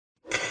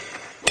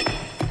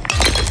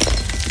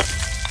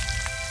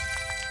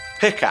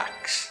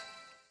Pickaxe.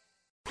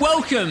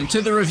 Welcome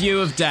to the Review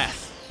of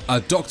Death,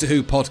 a Doctor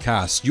Who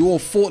podcast, your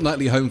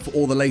fortnightly home for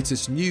all the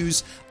latest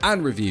news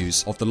and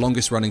reviews of the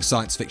longest-running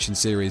science fiction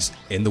series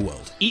in the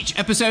world. Each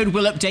episode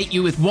will update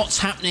you with what's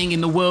happening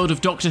in the world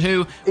of Doctor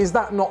Who. Is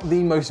that not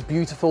the most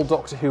beautiful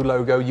Doctor Who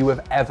logo you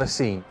have ever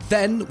seen?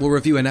 Then we'll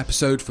review an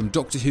episode from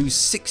Doctor Who's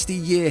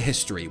 60-year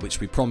history, which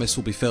we promise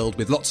will be filled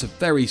with lots of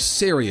very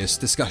serious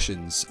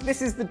discussions.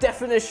 This is the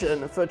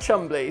definition for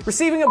Chumbly.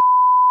 Receiving a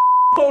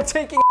or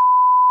taking a.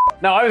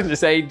 No, I was going to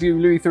say, do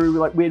Louis through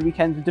like weird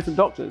weekends with different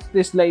doctors.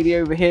 This lady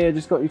over here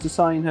just got you to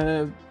sign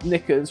her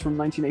knickers from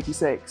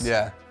 1986.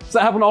 Yeah. Does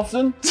that happen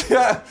often?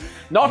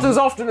 Not as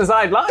often as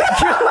I'd like.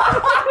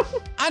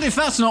 And if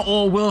that's not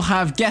all, we'll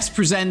have guest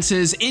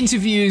presenters,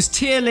 interviews,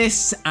 tier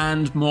lists,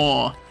 and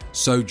more.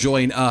 So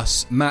join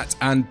us, Matt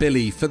and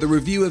Billy, for the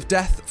Review of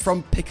Death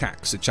from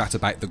Pickaxe, a chat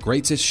about the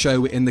greatest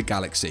show in the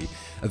galaxy.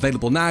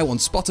 Available now on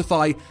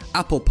Spotify,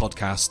 Apple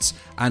Podcasts,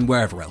 and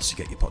wherever else you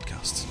get your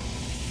podcasts.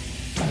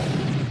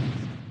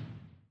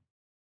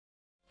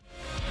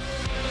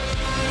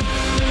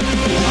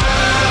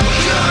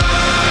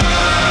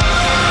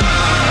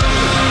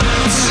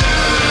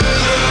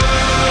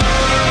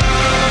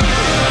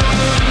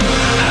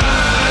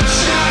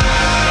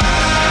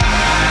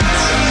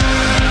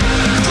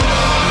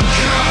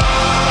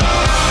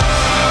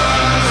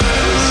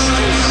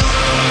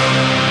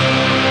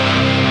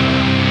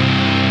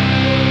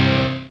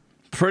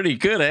 Pretty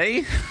good,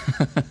 eh?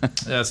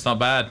 Yeah, it's not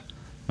bad.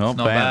 Not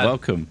bad.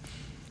 Welcome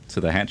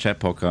to the Hat Chat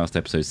Podcast,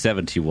 episode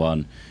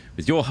 71,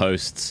 with your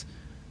hosts,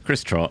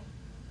 Chris Trott,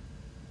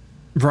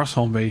 Ross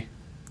Holmby,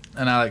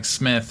 And Alex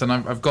Smith. And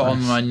I've got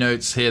on my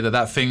notes here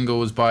that finger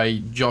was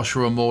by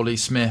Joshua Morley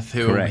Smith,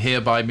 who will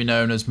hereby be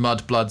known as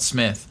Mudblood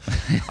Smith.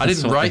 I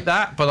didn't write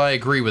that, but I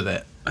agree with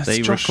it.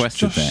 They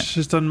requested Josh that.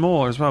 has done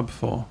more as well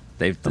before.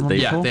 They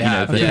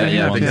have.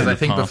 Yeah, because I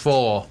think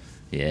before...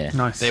 Yeah.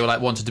 Nice. They were like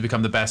wanted to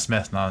become the best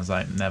Smith, and I was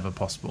like, never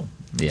possible.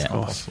 It's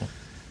not possible.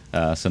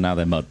 So now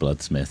they're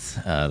Mudblood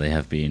Smith. They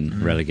have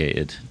been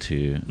relegated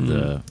to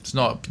the...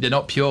 They're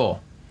not pure.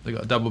 They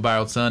got a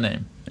double-barreled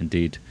surname.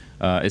 Indeed.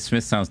 If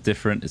Smith sounds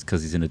different, it's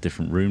because he's in a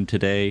different room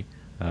today.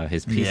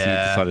 His PC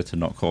decided to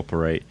not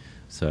cooperate,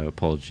 so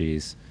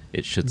apologies.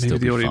 It should still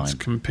be fine. Maybe the audience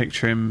can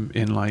picture him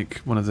in like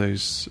one of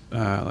those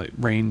like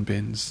rain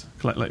bins,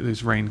 like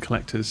those rain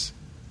collectors.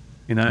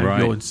 You know,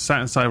 you're sat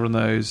inside one of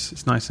those.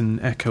 It's nice and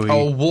echoey.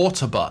 Oh, a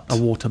water butt. A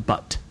water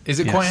butt. Is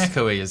it quite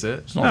echoey? Is it?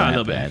 It's not a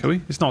little bit echoey.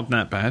 It's not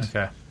that bad.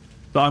 Okay.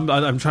 But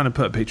I'm trying to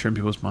put a picture in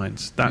people's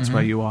minds. That's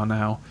where you are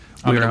now.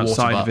 We're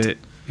outside of it,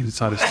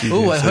 inside a studio.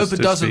 Oh, I hope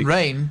it doesn't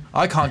rain.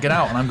 I can't get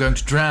out, and I'm going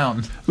to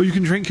drown. Well, you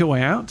can drink your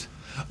way out.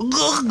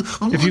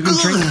 If you can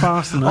drink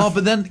fast enough. Oh,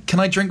 but then can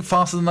I drink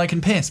faster than I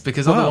can piss?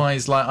 Because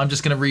otherwise, like, I'm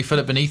just going to refill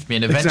it beneath me,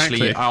 and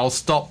eventually I'll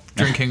stop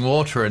drinking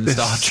water and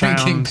start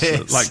drinking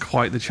piss. Like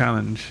quite the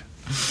challenge.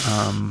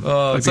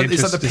 It's like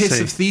the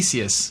piss of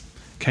Theseus.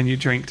 Can you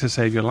drink to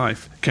save your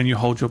life? Can you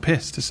hold your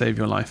piss to save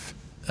your life?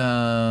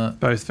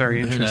 Both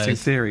very interesting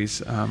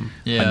theories. I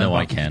know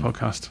I can.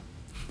 Podcast.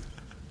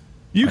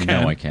 I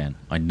know I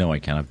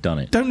can. I've done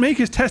it. Don't make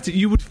us test it.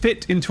 You would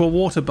fit into a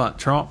water butt,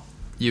 Trot.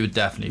 You would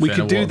definitely fit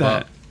in a water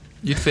butt.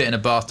 You'd fit in a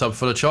bathtub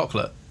full of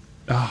chocolate.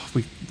 Oh,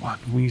 we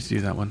need to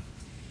do that one.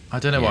 I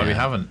don't know why we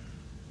haven't.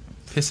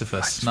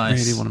 Sisyphus. I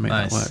really want to make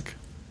that work.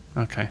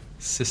 Okay.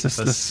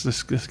 Sisyphus.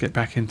 Let's get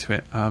back into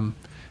it.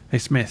 Hey,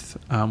 Smith,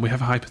 we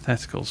have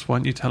hypotheticals. Why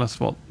don't you tell us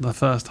what the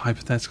first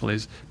hypothetical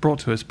is, brought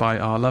to us by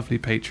our lovely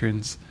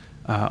patrons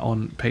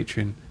on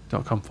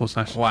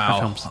patreon.com/films.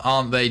 Wow,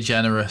 aren't they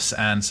generous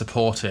and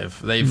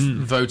supportive? They've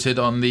voted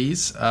on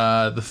these.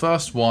 The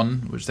first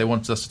one, which they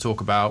wanted us to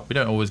talk about, we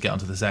don't always get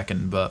onto the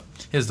second, but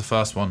here's the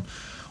first one.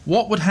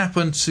 What would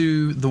happen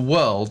to the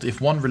world if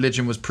one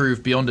religion was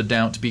proved beyond a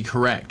doubt to be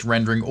correct,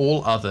 rendering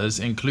all others,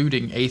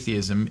 including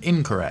atheism,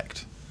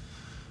 incorrect?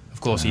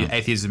 Of course,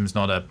 atheism is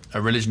not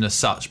a religion as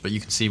such, but you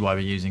can see why we're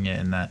using it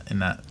in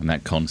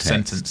that context.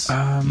 Sentence.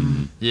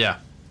 Yeah.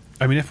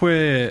 I mean,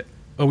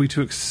 are we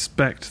to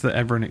expect that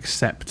everyone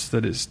accepts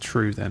that it's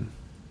true then?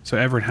 So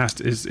everyone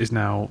is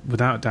now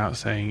without doubt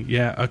saying,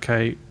 yeah,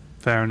 okay,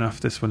 fair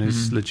enough, this one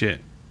is legit.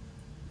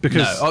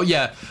 Because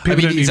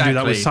people don't even do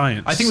that with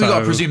science. I think we've got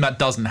to presume that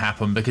doesn't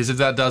happen, because if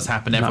that does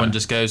happen, everyone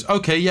just goes,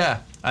 okay,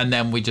 yeah, and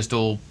then we just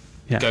all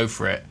go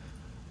for it.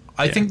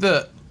 I think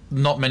that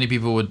not many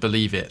people would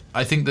believe it.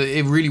 I think that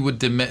it really would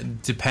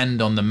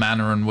depend on the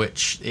manner in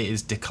which it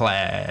is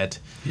declared.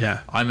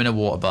 Yeah. I'm in a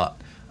water butt.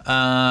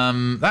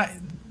 That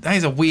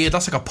is a weird...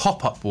 That's like a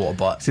pop-up water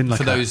butt. Like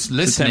for those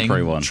listening,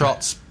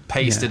 Trot's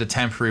pasted a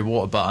temporary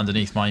water butt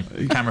underneath my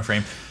camera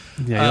frame.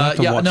 I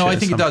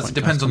think it does. It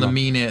depends on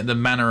the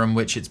manner in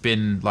which it's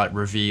been like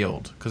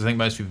revealed. Because I think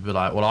most people be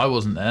like, "Well, I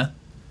wasn't there."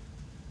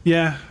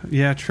 Yeah,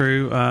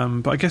 true.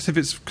 But I guess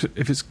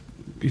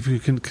if you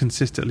can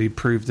consistently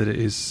prove that it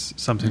is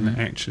something that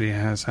actually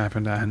has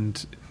happened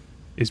and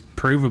is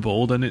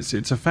provable, then it's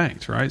a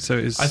fact, right? So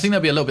I think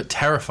that'd be a little bit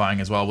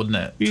terrifying as well, wouldn't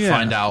it? Yeah, to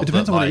find out. It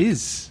depends on what it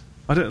is.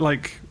 I don't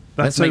like.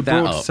 That's so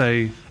broad to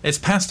say. It's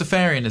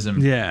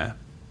Pastafarianism. Yeah.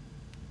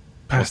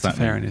 What's that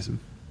mean? Pastafarianism.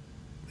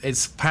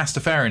 It's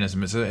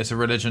Pastafarianism. It's a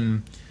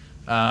religion.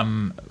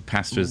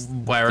 Pasta is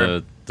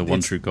where the one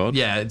it's- true God.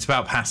 Yeah, it's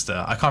about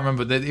pasta. I can't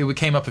remember. It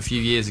came up a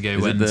few years ago Is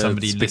it when the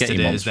somebody spaghetti listed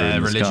it as monster their in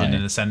the religion sky?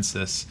 in a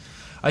census.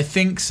 I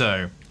think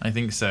so. I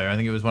think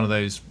it was one of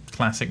those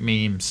classic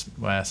memes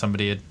where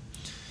somebody had.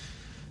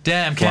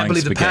 Damn, Flying can't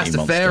believe the spaghetti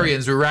Pastafarians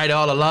monster. were right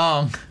all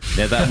along.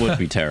 Yeah, that would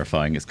be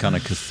terrifying. It's kind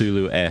of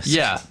Cthulhu-esque.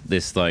 Yeah.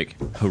 This like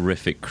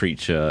horrific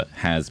creature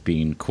has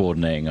been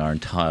coordinating our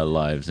entire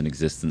lives and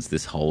existence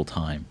this whole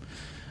time.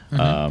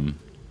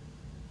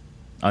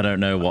 I don't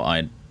know what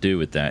I'd do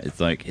with that. It's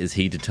like, is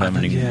he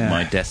determining yeah.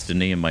 my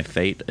destiny and my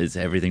fate? Is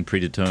everything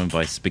predetermined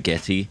by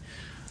spaghetti?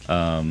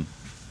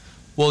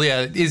 Well,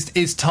 yeah,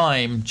 is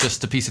time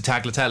just a piece of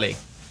tagliatelle?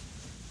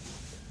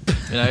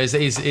 You know,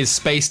 is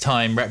space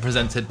time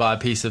represented by a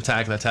piece of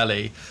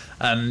tagliatelle?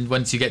 And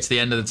once you get to the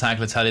end of the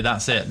tagliatelle,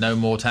 that's it. No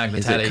more tagliatelle.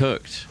 Is it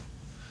cooked?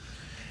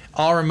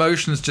 Our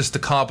emotions just the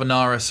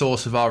carbonara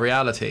source of our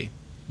reality,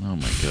 Oh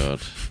my god.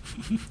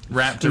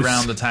 wrapped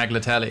around the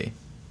tagliatelle.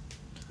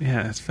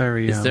 Yeah, it's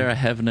very. Is there a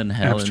heaven and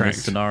hell in abstract.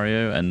 this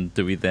scenario? And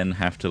do we then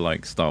have to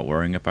like start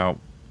worrying about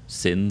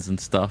sins and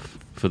stuff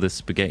for this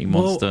spaghetti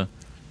Well, monster?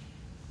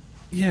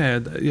 Yeah.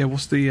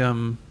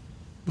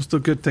 What's the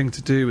good thing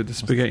to do with the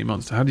spaghetti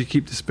monster? How do you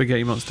keep the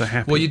spaghetti monster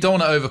happy? Well, you don't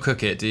want to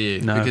overcook it, do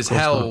you? No, of because course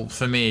hell not.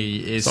 for me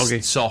is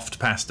Soggy. soft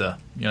pasta.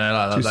 You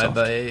know, Too like soft.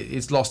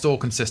 it's lost all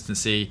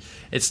consistency.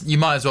 You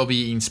might as well be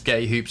eating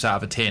spaghetti hoops out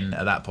of a tin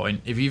at that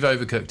point if you've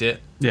overcooked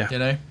it. Yeah. You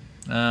know,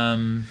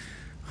 Oh,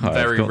 I've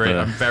got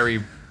I'm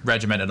very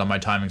regimented on my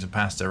timings of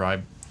pasta.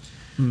 I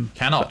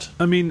cannot.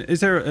 I mean, is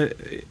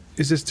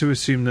this to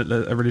assume that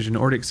a religion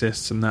already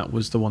exists and that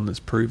was the one that's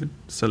proven?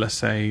 So let's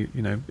say,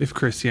 you know, if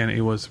Christianity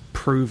was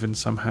proven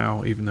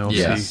somehow, even though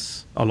obviously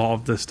Yes. a lot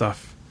of the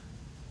stuff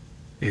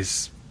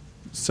is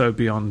so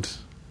beyond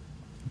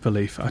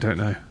belief. I don't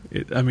know.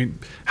 I mean,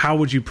 how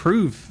would you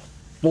prove?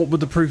 What would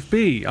the proof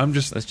be?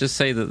 Let's just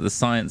say that the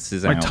science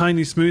is my out.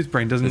 tiny smooth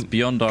brain doesn't. It's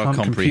beyond our can't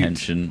compute.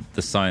 comprehension.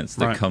 The science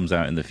that Right. comes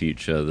out in the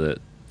future that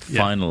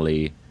Yeah.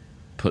 finally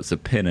puts a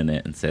pin in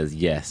it and says,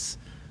 yes,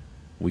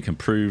 we can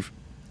prove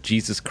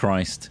Jesus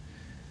Christ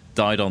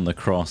died on the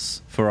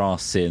cross for our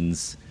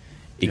sins.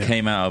 He Yeah.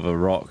 came out of a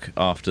rock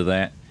after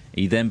that.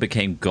 He then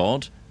became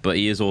God, but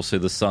he is also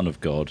the Son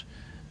of God.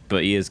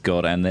 But he is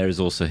God, and there is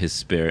also his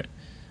Spirit.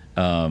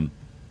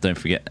 Don't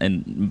forget,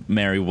 and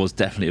Mary was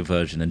definitely a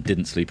virgin and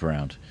didn't sleep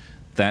around.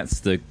 That's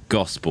the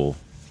gospel.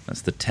 That's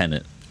the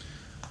tenet.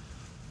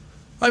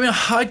 I mean,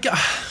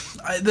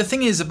 the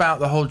thing is about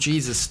the whole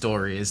Jesus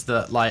story is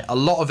that like a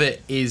lot of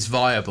it is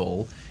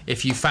viable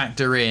if you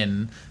factor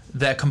in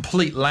their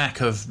complete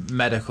lack of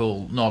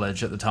medical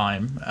knowledge at the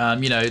time.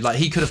 You know, like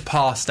he could have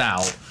passed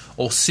out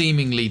or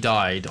seemingly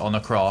died on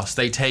a cross.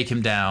 They take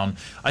him down.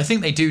 I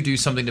think they do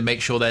something to make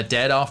sure they're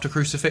dead after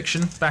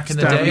crucifixion back in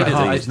the Stab in day. the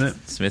heart, I- isn't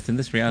it? Smith, in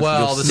this reality,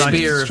 Well, you're, the sinning.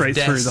 spear of straight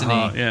through the destiny.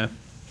 heart. Yeah.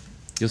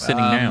 You're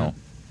sinning now.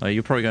 Like,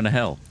 you're probably going to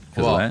hell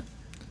because Well- of that.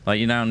 Like,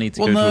 you now need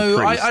to Well, go to a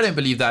no, priest. I don't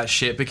believe that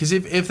shit because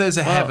if there's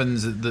a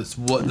heavens that's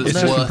It's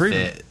just been worth proven.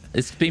 it,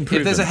 It's been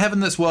proven. if there's a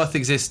heaven that's worth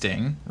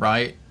existing,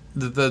 right?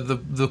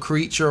 The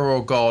creature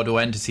or god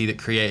or entity that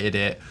created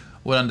it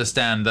would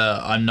understand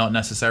that I'm not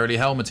necessarily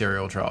hell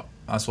material, Trot.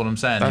 That's what I'm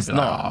saying. That's They'd be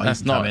like, not. "Oh, That's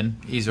he's not. coming.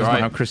 He's that's all not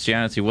how right."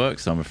 Christianity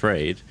works. I'm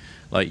afraid.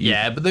 Like,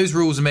 Yeah, but those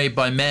rules are made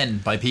by men,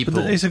 by people.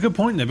 But it's a good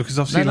point though, because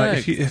obviously, No,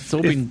 like, it's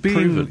all been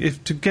proven.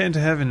 if to get into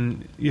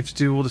heaven, you have to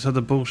do all this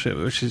other bullshit,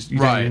 which is you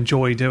Right. don't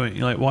enjoy doing.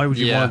 You're like, why would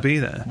you Yeah. want to be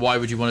there? Why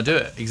would you want to do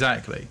it?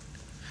 Exactly.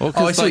 Well,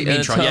 Oh, I see what you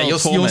mean, Trot. Yeah, eternal you're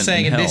torment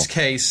saying in hell. this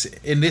case,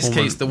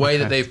 the way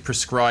that they've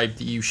prescribed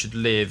that you should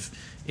live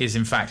is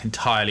in fact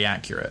entirely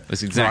accurate.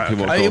 That's exactly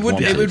Right, what okay. God It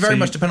wanted. would very So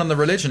much you- depend on the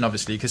religion,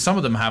 obviously, because some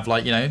of them have,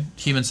 like, you know,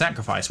 human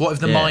sacrifice. What if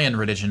the Yeah. Mayan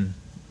religion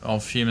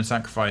of human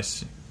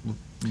sacrifice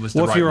was the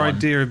What right if your one?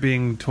 idea of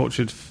being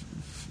tortured,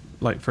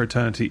 like for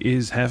eternity,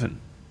 is heaven?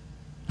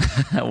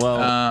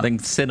 Well, then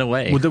sin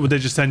away. Would they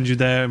just send you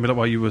there and be like,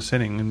 while you were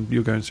sinning, and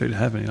you're going straight to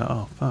heaven? You're like,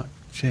 oh fuck,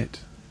 shit.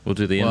 We'll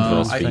do the Well,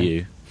 inverse I for think-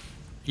 you.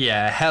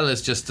 Yeah, hell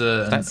is just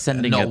That's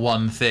sending not a-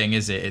 one thing,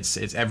 is it?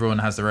 It's everyone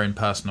has their own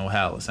personal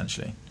hell,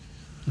 essentially.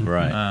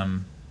 Right.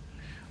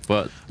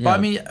 But But I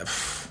mean, it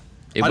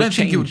I would don't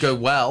think it would change- go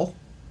well.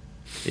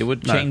 It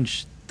would No.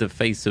 change the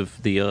face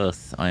of the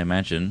earth, I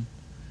imagine.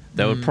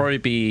 There would probably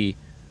be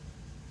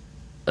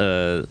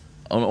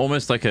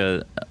almost like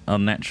a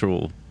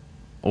unnatural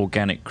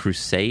organic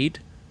crusade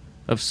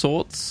of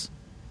sorts,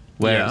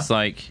 where Yeah. it's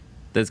like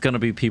there's going to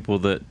be people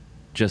that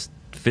just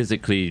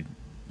physically,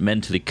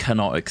 mentally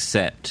cannot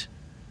accept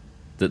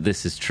that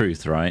this is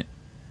truth, right?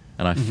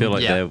 And I feel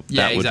like Yeah.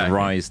 Yeah, that would exactly.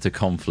 rise to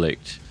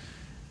conflict,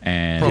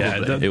 and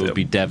Probably. it would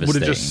be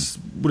devastating.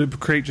 Would it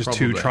create just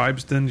two Probably.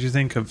 tribes then? Do you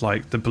think of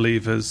like the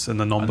believers and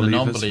the non-believers,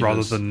 non-believers.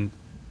 rather than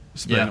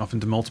splitting Yeah. off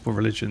into multiple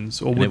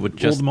religions, or And would, it would all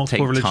just the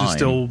multiple take religions time.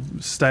 still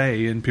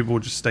stay, and people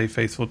would just stay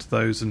faithful to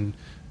those and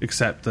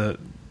accept that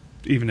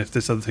even if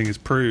this other thing is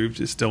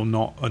proved, it's still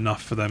not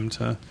enough for them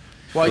to.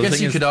 Well, I The guess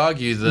thing you is- could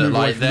argue that Move away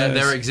like from their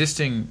those.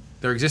 existing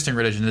their existing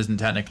religion isn't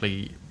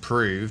technically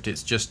proved.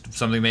 It's just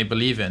something they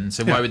believe in.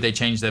 So why would they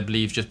change their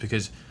belief just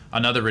because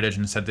another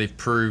religion said they've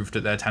proved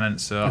that their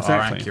tenets are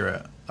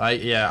accurate? I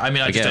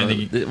just don't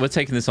think... We're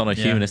taking this on a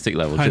humanistic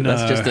level. I know.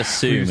 Let's just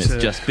assume it's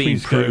just been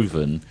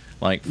proven,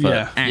 like,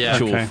 for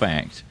actual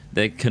fact.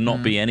 There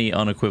cannot be any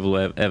unequivocal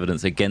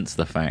evidence against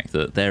the fact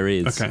that there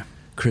is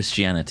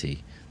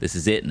Christianity. This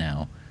is it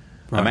now.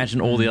 Right.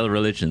 Imagine all the other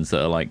religions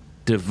that are, like,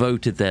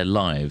 devoted their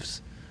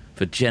lives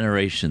for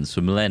generations,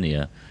 for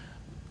millennia,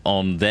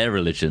 on their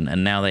religion,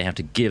 and now they have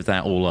to give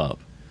that all up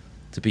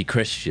to be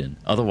Christian.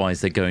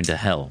 Otherwise, they're going to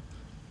hell.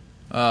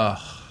 Well,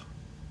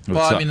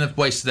 I mean, they've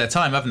wasted their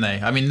time, haven't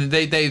they? I mean,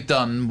 they've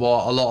done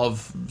what a lot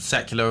of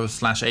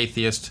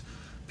secular/atheist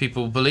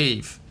people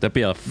believe. There'd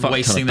be a fuck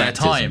wasting ton of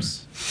their time,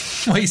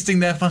 wasting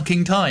their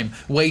fucking time,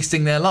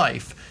 wasting their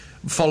life,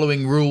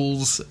 following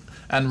rules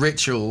and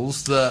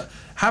rituals that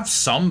have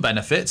some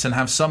benefits and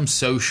have some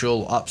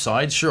social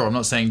upside. Sure, I'm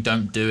not saying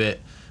don't do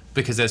it,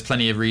 because there's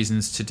plenty of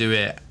reasons to do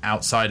it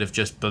outside of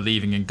just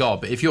believing in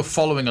God. But if you're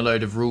following a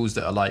load of rules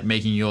that are like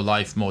making your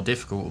life more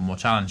difficult or more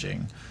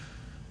challenging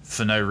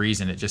for no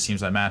reason, it just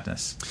seems like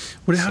madness.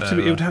 Would it have to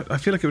be? I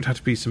feel like it would have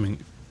to be something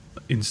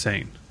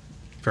insane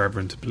for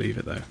everyone to believe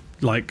it, though.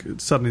 Like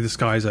suddenly the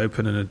sky's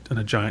open and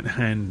a giant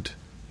hand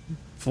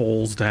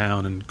falls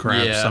down and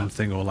grabs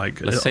something, or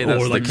like, let's say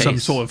that's or like the case. some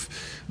sort of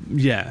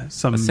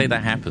Let's say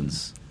that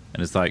happens.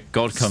 And it's like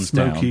God comes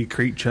smoky down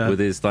creature with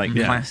his like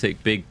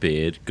classic big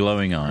beard,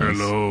 glowing eyes.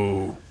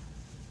 Hello.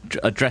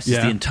 Addresses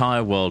the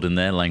entire world in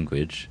their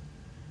language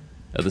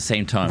at the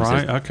same time.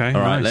 Right, says, okay,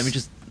 all right,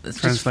 nice.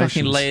 let's just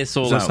fucking lay us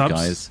all out,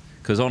 guys.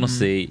 Because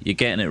honestly, you're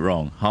getting it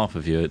wrong. Half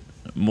of you,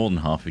 more than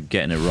half, are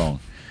getting it wrong.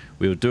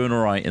 We were doing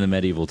all right in the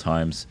medieval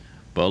times,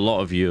 but a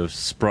lot of you have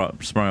sprung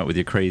out with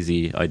your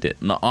crazy idea.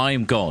 No,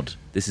 I'm God.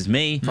 This is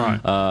me.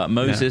 Right.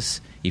 Moses,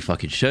 he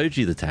fucking showed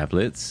you the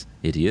tablets,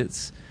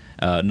 idiots.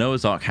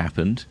 Noah's Ark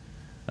happened,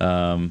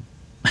 and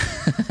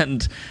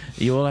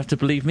you all have to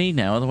believe me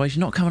now, otherwise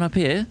you're not coming up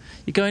here,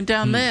 you're going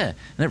down there,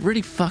 and it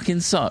really fucking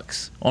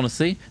sucks,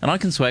 honestly. And I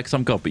can swear because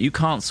I'm God, but you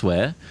can't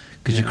swear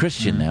because you're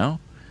Christian now.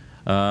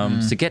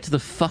 So get to the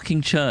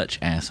fucking church,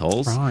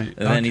 assholes. Right.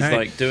 And then he's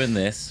like doing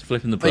this,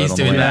 flipping the bird He's on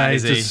doing the way. that,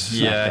 he's is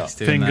he? Yeah, he's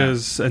doing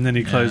fingers, that. and then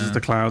he closes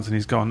the clouds and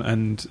he's gone.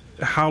 And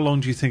how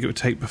long do you think it would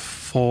take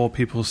before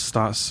people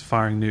start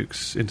firing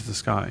nukes into the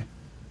sky?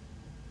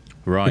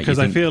 Right, because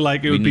I feel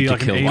like it would be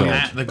like an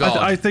alien. God.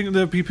 I think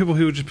there'd be people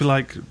who would just be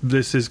like,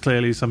 "This is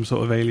clearly some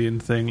sort of alien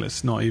thing.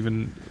 Let's not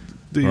even."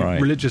 The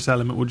religious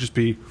element would just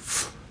be,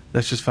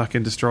 "Let's just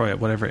fucking destroy it,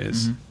 whatever it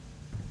is." Mm-hmm.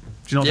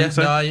 Do you not think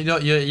so? No,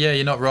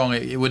 you're not wrong.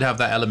 It would have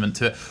that element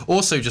to it.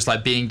 Also, just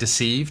like being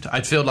deceived.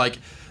 I'd feel like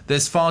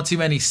there's far too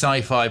many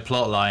sci-fi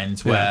plot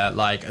lines where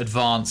like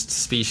advanced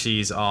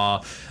species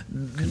are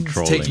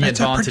taking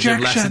advantage of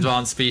less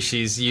advanced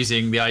species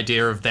using the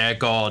idea of their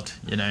god,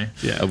 you know.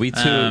 Are we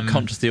too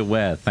consciously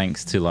aware,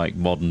 thanks to like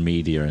modern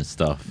media and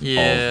stuff, of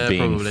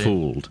being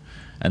fooled,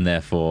 and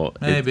therefore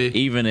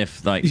even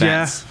if like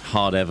that's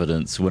hard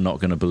evidence, we're not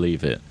going to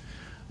believe it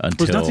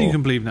until there's nothing you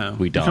can believe now.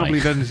 We die. You can't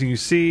believe anything you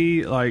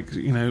see, like,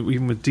 you know,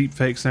 even with deep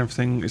fakes and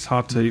everything, it's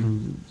hard to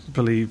even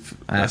believe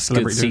a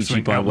celebrity doing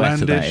something by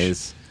outlandish. That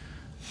is.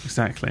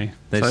 Exactly.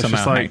 They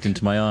somehow hacked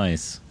into my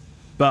eyes.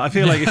 But I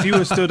feel like if you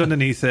were stood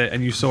underneath it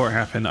and you saw it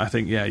happen, I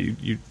think,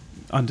 you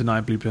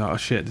undeniably be like, oh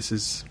shit, this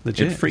is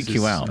legit. It'd freak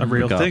you out. A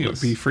real regardless. thing. It would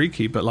be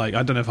freaky, but like,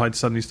 I don't know if I'd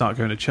suddenly start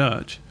going to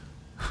church.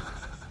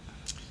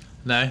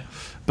 No.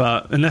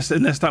 But unless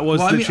that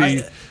was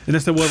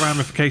unless there were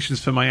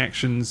ramifications for my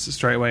actions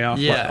straight away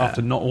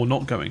after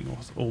not going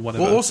or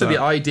whatever. Well, also the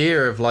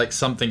idea of like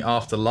something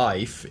after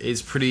life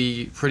is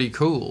pretty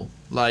cool.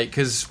 Like,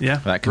 because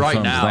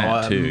right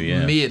now,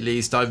 me at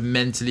least, I've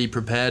mentally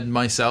prepared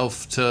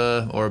myself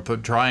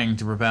trying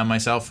to prepare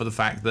myself for the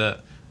fact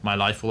that my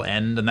life will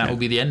end, and that will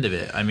be the end of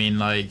it. I mean,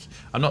 like,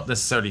 I'm not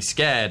necessarily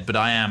scared, but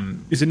I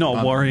am. Is it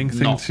not a worrying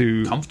thing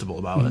to comfortable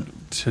about it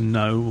to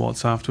know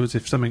what's afterwards?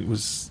 If something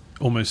was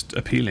almost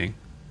appealing,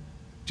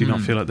 do you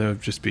not feel like there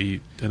would just be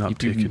an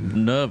uptick? You'd be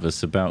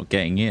nervous about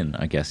getting in,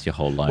 I guess, your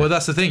whole life. Well,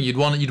 that's the thing. You'd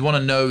want to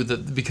know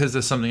that because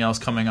there's something else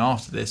coming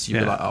after this. You'd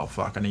be like, oh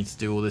fuck, I need to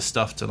do all this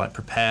stuff to like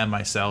prepare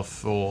myself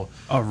for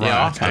the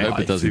afterlife. I hope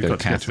it doesn't go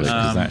Catholic.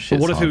 But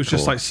what if it was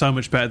just like so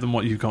much better than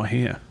what you've got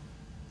here?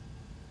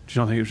 Do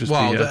you not think it would just be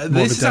more of a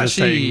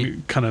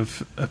devastating kind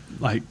of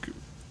like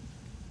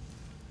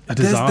a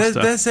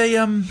disaster?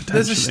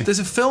 There's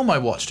a film I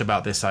watched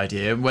about this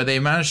idea where they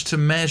managed to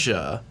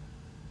measure.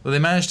 Well, they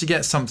managed to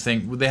get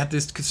something. They had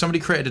somebody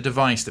created a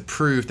device that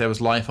proved there was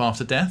life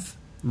after death.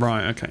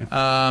 Right. Okay.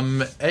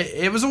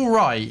 It was all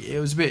right. It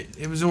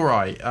was all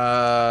right.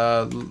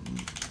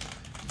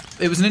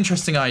 It was an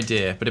interesting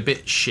idea, but a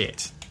bit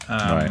shit.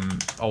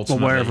 Ultimately, well,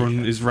 where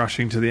everyone is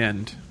rushing to the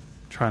end,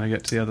 trying to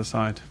get to the other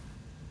side.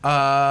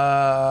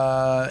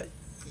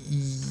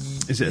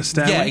 Is it a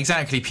stairway? Yeah,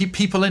 exactly.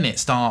 People in it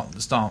start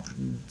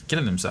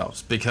killing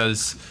themselves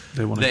because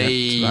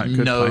they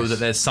know that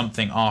there's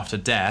something after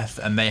death,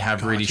 and they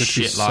have really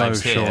shit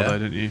lives here. Sure, though,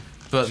 didn't you?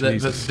 but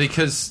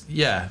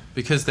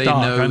because they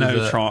dark, know. I know,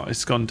 that, Trot.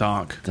 It's gone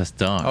dark. That's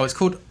dark. Oh, it's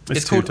called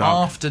too dark.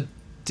 After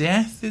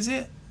Death, is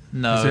it?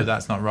 No, Is it?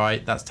 that's not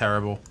right. That's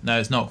terrible. No,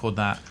 it's not called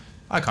that.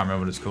 I can't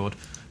remember what it's called.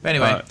 But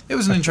anyway, it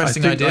was an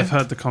interesting I think idea. I've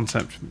heard the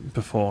concept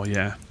before,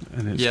 yeah,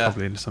 and it's Yeah.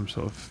 probably in some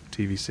sort of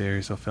TV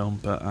series or film.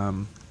 But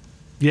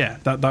yeah,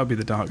 that would be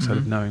the dark side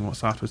of knowing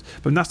what's afterwards.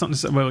 But that's not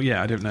necessarily. Well,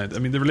 yeah, I don't know. I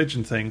mean, the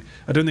religion thing.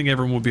 I don't think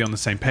everyone would be on the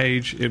same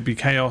page. It would be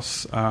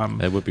chaos.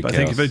 It would be but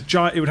chaos. I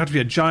think it would have to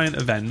be a giant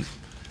event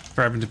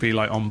for everyone to be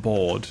like on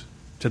board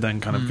to then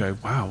kind of go,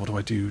 wow, what do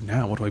I do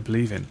now? What do I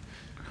believe in?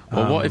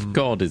 Well, what if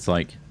God is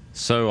like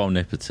so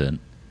omnipotent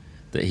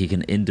that he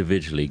can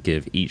individually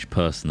give each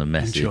person the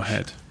message into your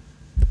head?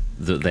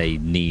 that they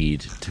need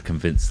to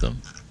convince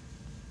them?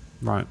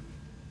 Right.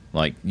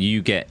 Like,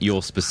 you get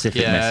your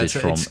specific Yeah,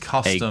 message from it's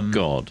custom. a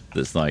god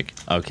that's like,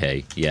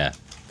 okay, yeah,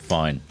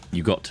 fine,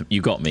 you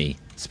got me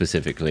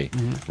specifically,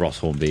 Ross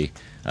Hornby.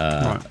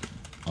 Right.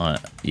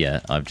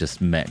 I've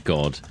just met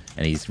God,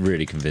 and he's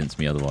really convinced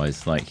me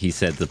otherwise. Like, he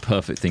said the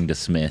perfect thing to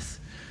Smith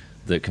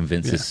that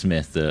convinces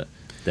Smith that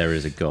there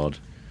is a God.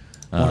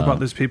 What about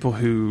those people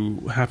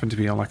who happen to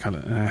be on like an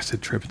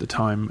acid trip at the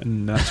time,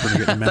 and that's when you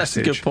get the That's a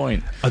message? good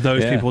point. Are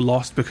those Yeah. people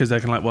lost because they're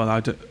kind of like, well,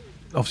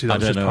 obviously that I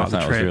was don't just know part if of the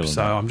that was trip, real or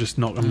so not. I'm just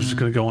not. I'm just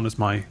going to go on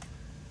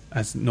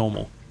as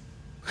normal.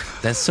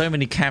 There's so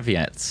many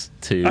caveats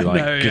to I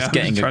like know, yeah, just I'm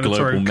getting just a trying to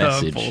throw global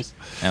message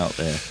curveballs. out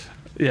there.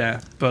 Yeah,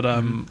 but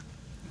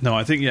no,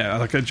 I think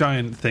like a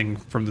giant thing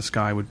from the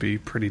sky would be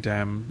pretty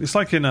damn. It's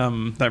like in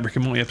that Rick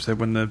and Morty episode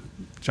when the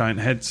giant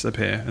heads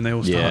appear and they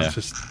all start Yeah.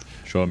 just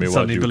Show me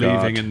suddenly what you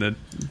believing got. in the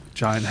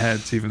giant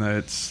heads, even though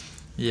it's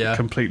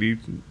completely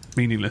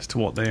meaningless to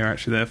what they are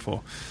actually there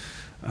for.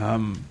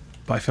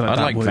 But I feel like I'd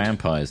that like would.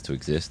 vampires to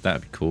exist.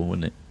 That'd be cool,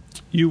 wouldn't it?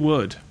 You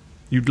would.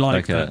 You'd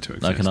like that a to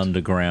exist. like an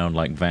underground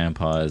like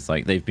vampires.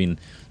 Like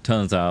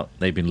turns out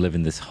they've been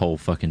living this whole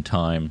fucking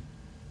time.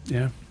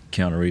 Yeah.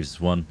 Keanu Reeves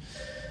is one.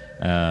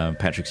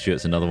 Patrick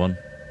Stewart's another one.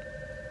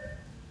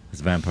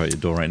 There's a vampire at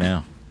your door right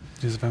now.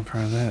 There's a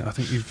vampire there. I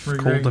think you've Ring,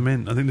 called ring. them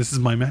in. I think this is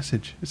my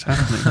message. It's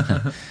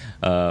happening.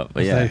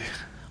 But yeah,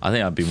 I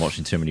think I've been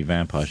watching too many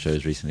vampire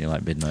shows recently,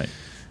 like Midnight.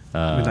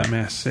 With that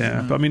mess,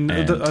 yeah. But I mean,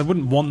 and I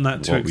wouldn't want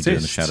that to What We Do in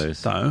the exist,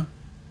 Shadows. though.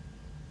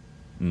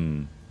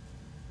 Mm.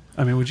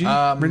 I mean, would you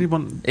really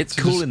want? It's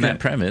to cool just in get- that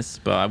premise,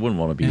 but I wouldn't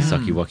want to be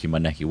sucky wucky my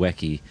necky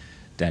wecky,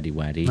 daddy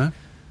waddy. No?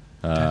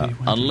 Daddy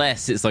waddy.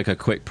 Unless it's like a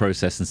quick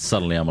process and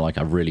suddenly I'm like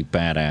a really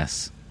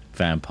badass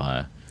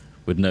vampire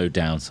with no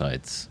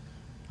downsides.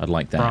 I'd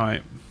like that.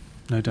 Right.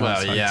 No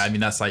downsides. Well, yeah, I mean,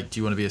 that's like, do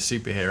you want to be a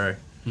superhero?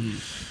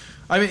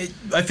 I mean,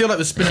 I feel like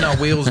we're spinning our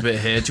wheels a bit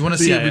here. Do you want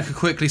to see Yeah, if we yeah. could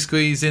quickly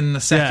squeeze in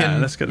the second Yeah,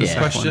 let's get the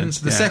second one question? in.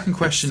 So the Yeah. second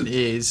question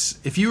is,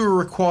 if you were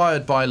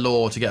required by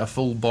law to get a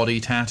full body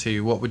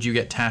tattoo, what would you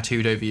get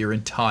tattooed over your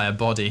entire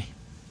body?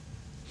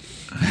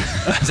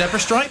 Zebra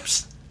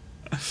stripes?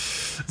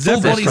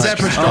 Full body stripes.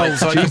 zebra stripes,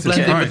 so I can Jesus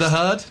blend in with the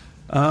Christ.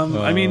 herd?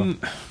 I mean,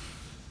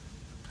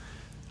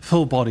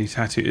 full body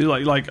tattoo.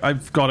 Like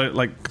I've got it.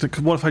 Like,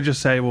 what if I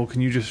just say, well,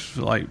 can you just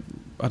like,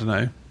 I don't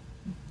know,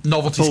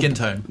 Novelty full- skin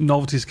tone.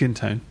 novelty skin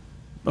tone.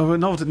 Oh,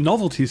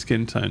 novelty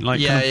skin tone. Like,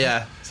 Yeah, kind of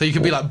yeah. So you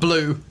could be like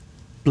blue.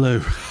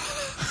 blue.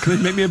 Can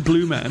they make me a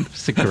blue man?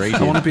 Just a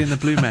gradient. I want to be in the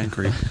blue man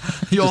group.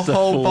 Your Just a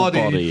whole full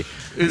body,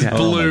 is Yeah.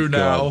 blue Oh my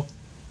now.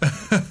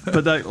 God.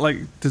 But that, like,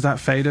 does that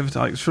fade over?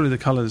 Like, surely the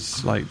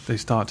colours, like, they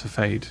start to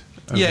fade.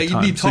 Over Yeah, you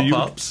time. need So you would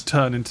top-ups.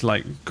 turn into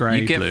like grey.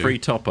 You get blue. free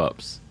top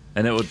ups,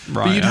 and it would.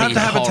 Right. But you'd have be to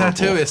have horrible. a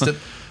tattooist. It'd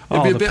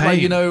Oh, be a the bit like,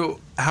 you pain. know,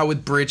 how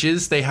with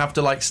bridges, they have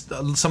to, like,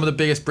 some of the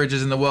biggest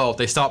bridges in the world,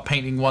 they start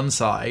painting one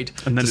side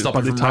And then to stop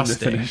by it the from time they're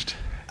rusting. finished,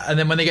 And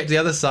then when they get to the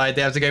other side,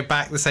 they have to go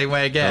back the same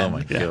way again. Oh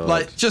my God.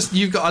 Like, just,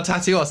 you've got to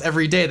tattoo us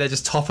every day, they're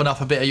just topping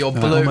up a bit of your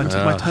blue. oh,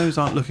 my toes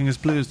aren't looking as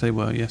blue as they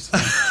were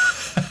yesterday.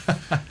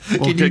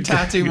 Can you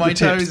tattoo my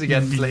toes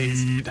again,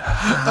 please?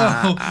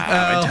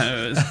 My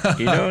toes.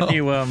 You know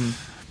when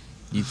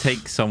you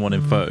take someone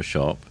in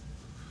Photoshop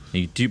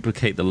and you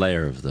duplicate the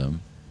layer of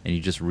them and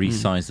you just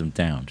resize them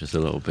down just a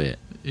little bit.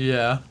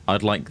 Yeah.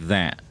 I'd like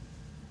that.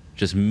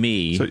 Just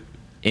me So-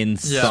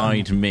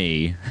 inside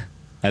me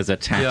as a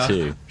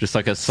tattoo. Just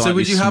like a slightly So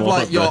would you have, smaller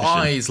like, your version.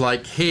 eyes,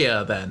 like,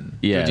 here, then?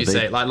 Yeah, Would you they-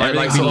 say? Like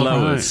everything's sort of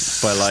lowered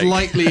by like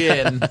slightly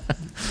in.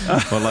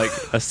 by like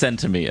a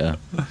centimeter.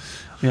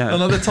 Yeah.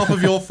 And then the top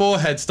of your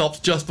forehead stops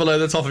just below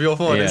the top of your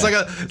forehead. Yeah. It's like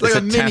It's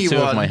a mini tattoo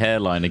one. of my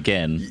hairline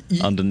again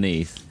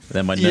underneath.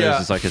 Then my nose Yeah.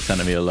 is like a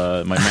centimeter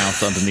lower. My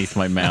mouth underneath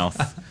my mouth.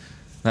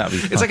 That'd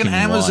be. It's like an fucking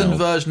Amazon wild.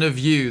 version of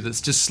you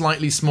that's just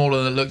slightly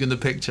smaller than it looked in the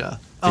picture.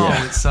 Oh,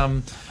 Yeah.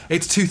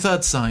 it's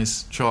 2/3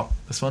 size. Trot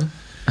this one.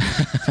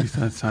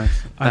 2/3 size.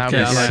 That'd be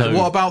Yeah, like, so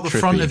what about the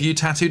front trippy. of you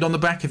tattooed on the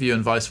back of you,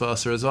 and vice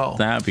versa as well?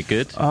 That'd be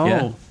good. Oh,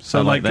 yeah. so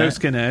I like go that.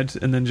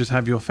 skinhead and then just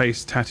have your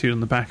face tattooed on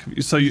the back of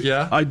you. So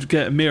Yeah. I'd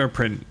get a mirror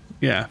print.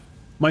 Yeah,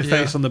 my Yeah.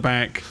 face on the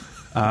back,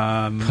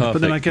 But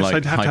then I guess like,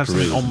 I'd have to have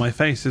something hyperrealism. on my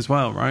face as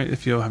well, right?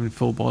 If you're having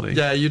full body.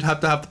 Yeah, you'd have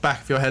to have the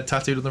back of your head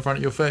tattooed on the front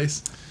of your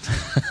face.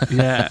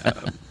 Yeah.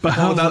 But What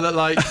how would that look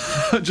like?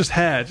 just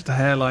a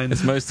hairline.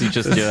 It's mostly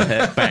just your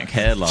back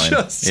hairline.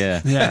 Just-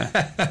 yeah. Yeah.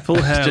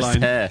 Full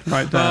hairline. hair.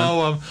 Right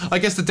down. Oh, I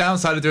guess the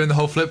downside of doing the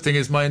whole flip thing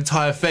is my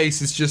entire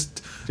face is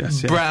just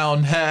Yes, yeah.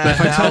 brown hair. But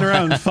if I now. turn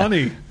around,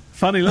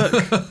 funny, look.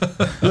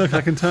 Look,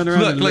 I can turn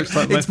around and it Look, looks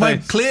like my it's my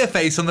face. clear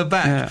face on the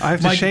back. Yeah, I have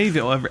to my, shave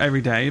it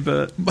every day,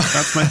 but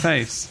that's my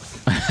face.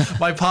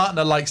 My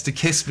partner likes to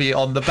kiss me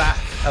on the back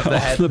of the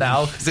head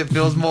now because it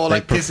feels more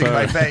like kissing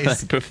my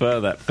face. I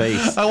prefer that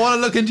face. I want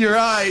to look into your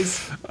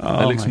eyes.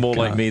 Oh, It looks my more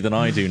like God. me than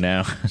I do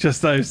now.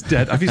 Just those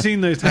dead. Have you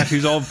seen those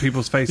tattoos of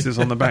people's faces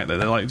on the back that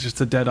they're like just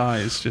the dead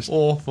eyes? Just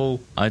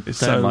Awful. I don't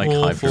so like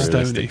awful.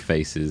 hyper-realistic Stony.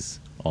 faces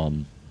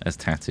on as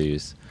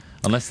tattoos.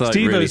 Unless they're like,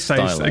 Steve-O's really face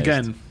stylized.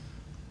 again.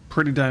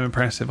 Pretty damn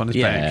impressive on his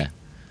Yeah. back.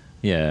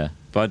 Yeah.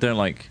 But I don't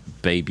like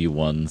baby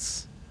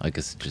ones. I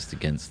guess just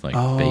against like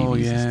Oh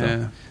babies and yeah.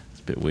 stuff. It's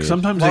a bit weird.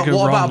 Sometimes What- they go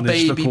what wrong about and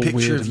they just baby look all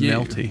picture weird of and you?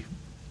 melty.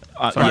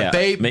 yeah,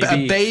 A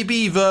maybe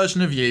baby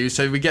version of you.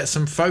 So we get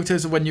some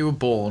photos of when you were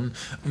born,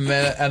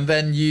 and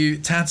then you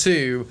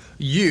tattoo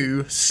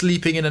you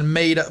sleeping in a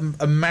made-up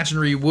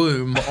imaginary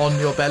womb on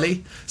your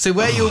belly. So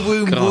where your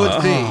womb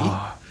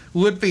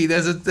would be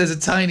there's a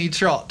tiny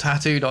trot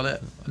tattooed on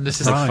it, and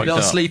this is Right. a little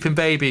Fucked up. sleeping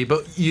baby,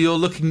 but you're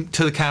looking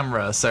to the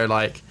camera. So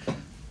like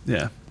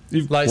Yeah.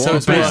 You've, so it's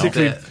worth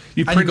basically it.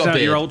 you And print got a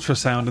out your beard.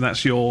 ultrasound and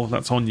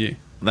that's on you.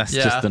 that's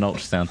Yeah. just an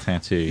ultrasound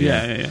tattoo.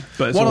 Yeah.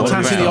 But it's Why all not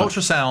tattoo the about-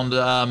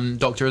 ultrasound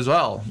doctor as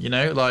well? You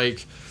know,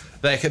 like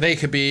they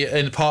could be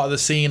in part of the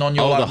scene on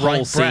your Oh, like, the whole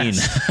right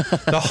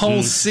breast. The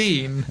whole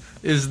scene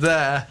is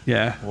there.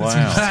 Yeah. It's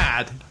Wow.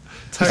 mad.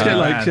 Just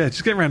Totally get mad.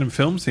 just get random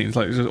film scenes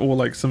or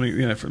like something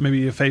maybe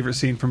your favorite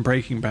scene from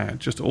Breaking Bad,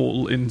 just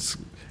all in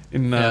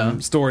Yeah.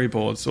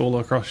 storyboards all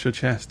across your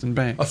chest and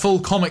back. A full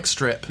comic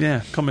strip.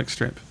 Yeah, comic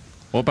strip.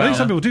 What I think about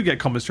some people do get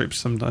comic strips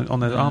sometimes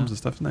on their arms and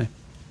stuff, don't they?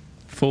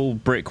 full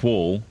brick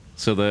wall,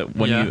 so that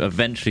when Yeah. you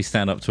eventually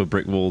stand up to a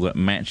brick wall that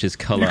matches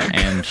colour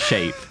and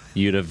shape,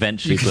 you'd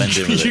eventually blend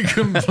in with You it.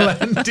 can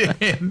blend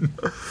in.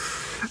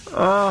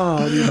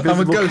 Oh, the I'm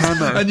a invisible ghost.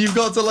 camo. And you've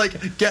got to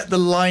like get the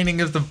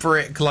lining of the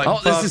brick like Oh,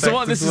 this is the perfect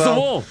one. This as is the well.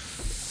 wall.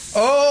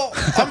 Oh,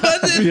 I'm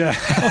blended. Yeah,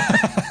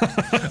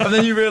 And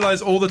then you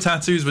realise all the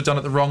tattoos were done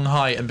at the wrong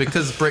height, and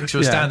because bricks are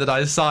a Yeah.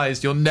 standardised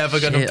size, you're never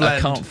going to Shit, I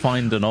blend. can't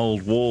find an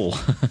old wall.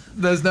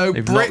 There's no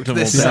They've brick knocked them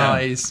this all down.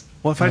 size.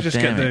 well, if I God just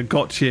damn get the it.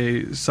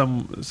 gotcha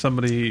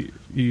somebody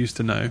you used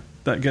to know,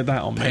 get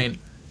that on me. Paint.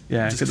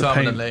 Yeah, Just get the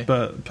permanently. paint,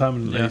 but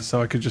permanently, Yeah.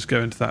 so I could just go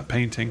into that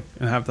painting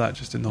and have that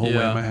just in the hallway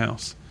Yeah. of my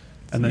house.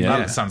 And then Yeah.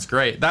 That sounds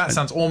great. That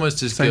sounds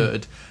almost as Same.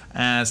 good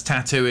as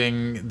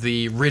tattooing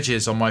the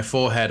ridges on my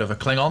forehead of a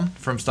Klingon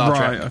from Star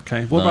right, Trek.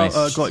 okay. What Nice.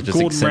 about like Just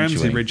Gordon Ramsay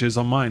accentuate. ridges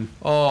on mine?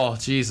 Oh,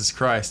 Jesus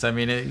Christ. I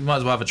mean, you might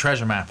as well have a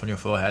treasure map on your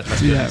forehead.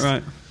 Let's be Yeah, honest.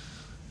 right.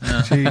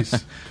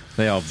 Jeez,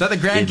 They are. Is that the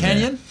Grand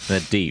Canyon? They're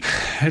deep.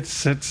 it's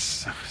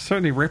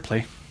certainly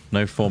Ripley.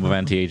 No form of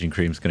anti-aging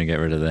cream is going to get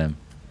rid of them.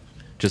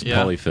 Just Yeah.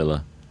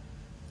 polyfiller.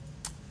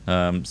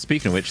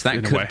 Speaking of which, that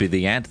In a could way. be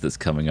the ad that's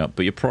coming up,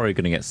 but you're probably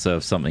going to get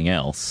served something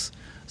else.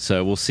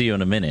 So we'll see you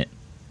in a minute.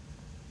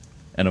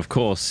 And of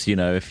course,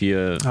 if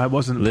you're I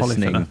wasn't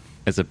listening polyfiller.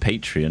 as a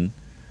Patreon,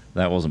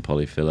 that wasn't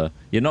polyfiller.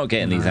 You're not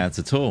getting these ads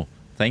at all.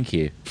 Thank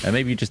you. And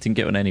maybe you just didn't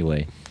get one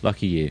anyway.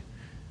 Lucky you.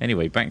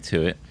 Anyway, back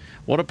to it.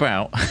 What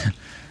about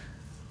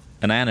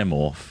an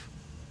Animorph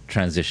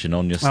transition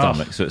on your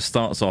stomach? So it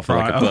starts off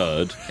like Right. a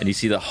bird, and you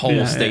see the whole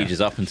Yeah, stages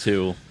up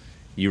until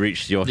you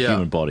reach your Yeah.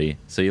 human body.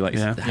 So you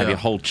Yeah. have your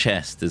whole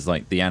chest is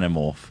like the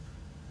Animorph.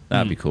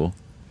 That'd be cool.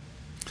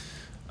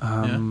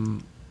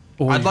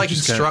 Or I'd you like could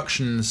just go-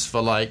 instructions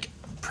for like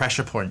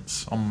pressure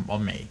points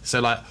on me. So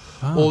like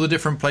all the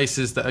different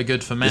places that are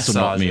good for This will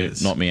knock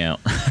massages. me out.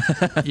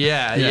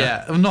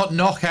 Yeah. Well, not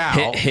knock out,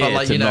 Hit here but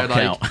like to knock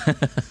like out.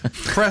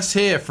 press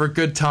here for a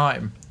good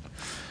time.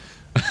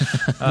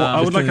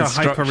 I would like a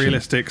instruction. hyper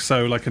realistic,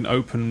 so like an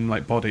open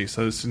like body,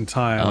 so it's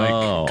entire like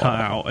Oh. cut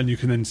out, and you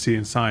can then see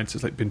inside, so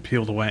it's like been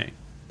peeled away.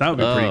 That would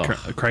be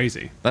pretty Oh.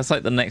 crazy. That's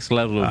like the next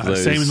level of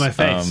those. Same with my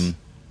face.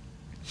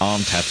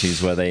 Arm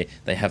tattoos where they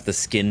have the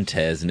skin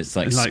tears and it's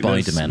like, And, like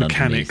those Spider-Man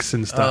mechanics underneath.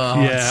 and stuff.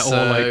 Oh, yeah,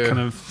 so- or like kind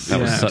of That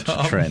was yeah. such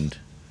a trend.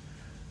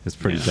 It's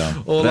pretty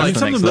dumb. Or That's like the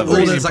some next of them level. look or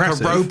really there's like a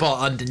impressive. robot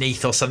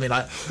underneath or something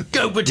like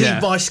go between Yeah.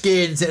 my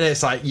skins, and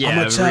it's like I'm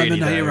a really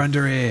Terminator though.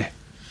 under here.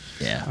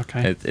 Yeah.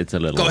 Okay. It's a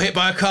little. Got hit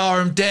by a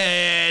car, I'm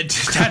dead.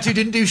 Tattoo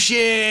didn't do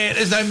shit.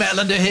 There's no metal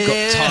under here.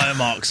 Got tire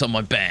marks on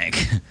my back.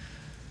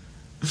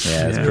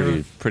 Yeah, it's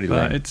Yeah. pretty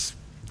But lame. it's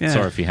yeah.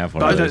 Sorry if you have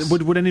one But of I don't-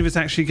 those. would any of us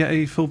actually get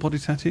a full body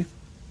tattoo?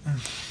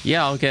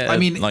 Yeah, I'll get. I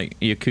mean- like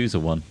Yakuza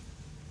one.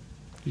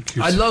 You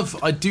could-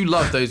 I do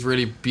love those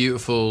really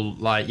beautiful,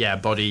 like,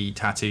 body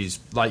tattoos,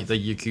 like the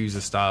Yakuza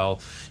style,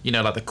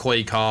 like the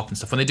koi carp and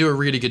stuff. When they do a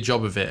really good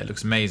job of it, it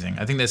looks amazing.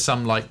 I think there's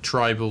some, like,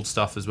 tribal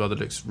stuff as well that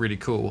looks really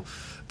cool.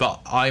 But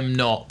I'm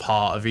not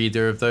part of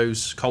either of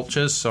those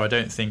cultures, so I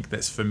don't think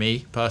that's for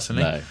me,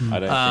 personally. No, I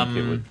don't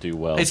think it would do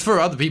well. It's for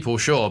other people,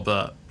 sure,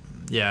 but,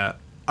 Yeah.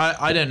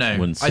 I don't know.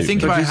 Wouldn't I suit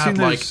think me. if I Have you had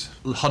seen like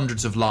those-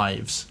 hundreds of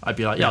lives, I'd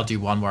be like, yeah, I'll do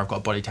one where I've got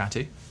a body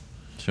tattoo.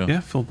 Sure.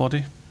 Yeah, full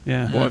body.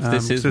 Yeah. What if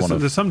this is there's, one of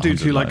there's some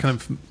dudes who 100 like kind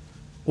of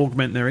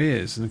augment their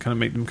ears and kind of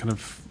make them kind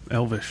of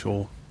elvish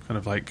or kind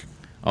of like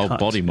Oh, cut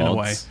body in a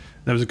way. mods.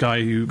 There was a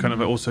guy who kind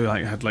of also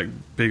like had like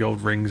big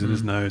old rings in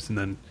his nose and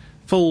then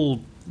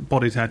full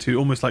body tattoo,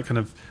 almost like kind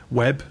of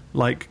web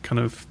like kind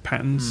of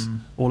patterns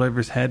all over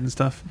his head and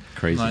stuff.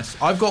 Crazy.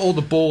 Nice. I've got all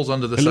the balls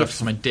under the It looks surface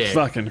of my dick.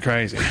 fucking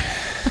crazy.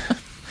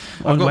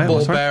 I've got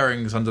ball sorry?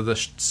 bearings under the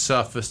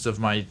surface of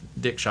my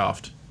dick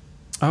shaft.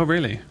 Oh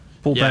really?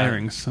 Ball Yeah.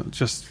 bearings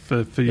just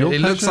for your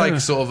It looks pleasure?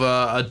 like sort of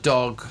a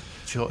dog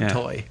Yeah.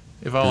 toy.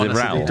 If I Does it want to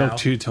rattle? dog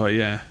chew toy.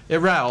 Yeah. It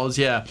rattles,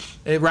 yeah.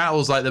 It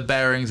rattles like the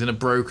bearings in a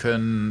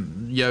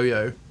broken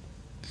yo-yo.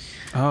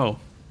 Oh,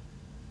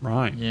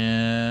 right.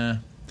 Yeah.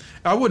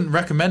 I wouldn't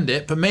recommend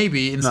it, but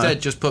maybe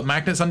instead just put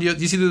magnets under your...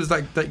 You see there's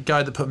like that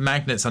guy that put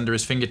magnets under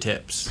his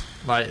fingertips.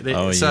 Like they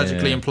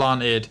surgically yeah.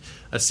 implanted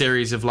a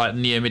series of like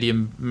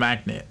neodymium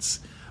magnets.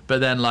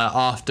 But then like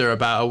after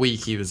about a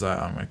week he was like,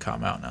 I'm going to cut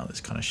them out now,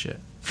 this kind of shit.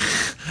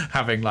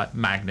 Having like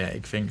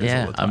magnetic fingers all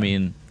Yeah, the time. I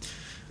mean,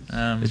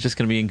 it's just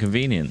going to be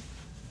inconvenient.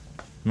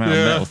 Amount Yeah.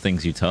 of metal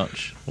things you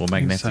touch or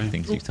magnetic Insane.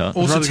 things you touch.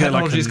 also rather get,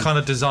 like, technology is an- kind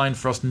of designed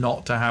for us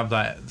not to have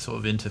that sort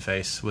of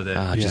interface with it.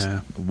 Just Yeah.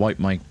 wipe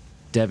my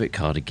debit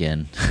card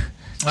again.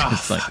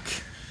 It's like,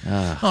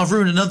 fuck. I've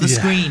ruined another Yeah.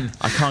 screen.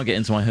 I can't get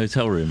into my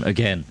hotel room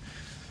again.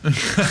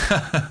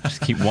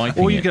 Just keep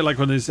wiping Or you it. get like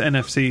one of those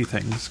NFC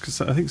things,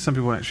 because I think some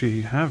people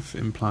actually have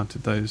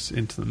implanted those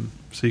into them,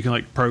 so you can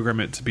like program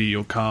it to be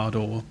your card,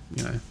 or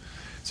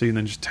so you can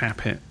then just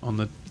tap it on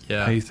the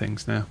pay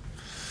things. Now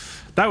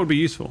that would be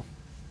useful.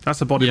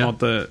 That's a body mod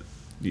that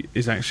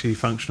is actually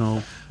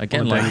functional.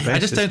 Again, on a like, daily I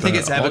just basis, don't think but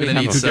it's ever Body going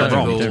to need have a could go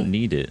wrong. You surgical. don't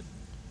need it,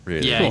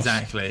 really. Yeah, course.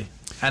 exactly.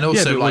 And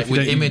also, but like if you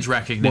with don't, image you won't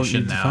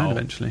recognition need to find now,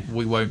 eventually.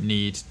 we won't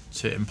need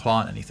to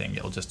implant anything.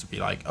 It'll just be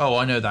like, oh,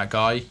 I know that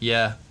guy.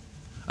 Yeah.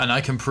 And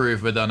I can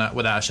prove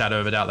without a shadow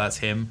of a doubt that's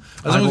him.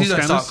 As long Eyeball as you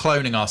don't start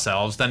scanners? cloning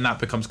ourselves, then that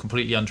becomes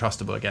completely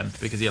untrustable again,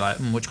 because you're like,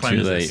 which clone Too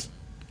is late. this?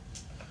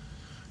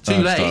 Too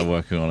I've late. started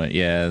working on it.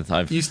 Yeah,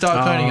 I've. You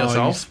start cloning Oh,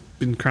 yourself. You've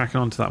been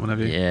cracking onto that one, have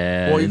you?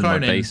 Yeah, What are you in my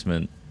cloning?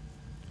 basement.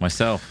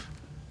 Myself.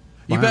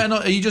 You Wow. better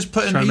not. Are you just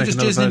putting? Try Are and you make just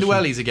another jizzing into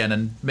version. wellies again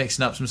and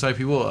mixing up some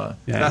soapy water?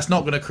 Yeah. That's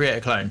not going to create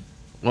a clone.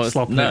 Well,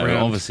 Slopping no, it around.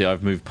 obviously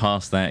I've moved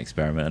past that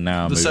experiment, and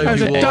now I'm The moving soapy Oh,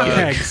 is it water. duck Work.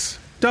 eggs?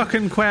 Duck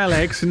and quail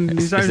eggs and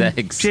his His own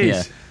eggs, jizz.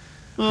 yeah.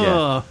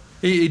 Oh.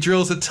 He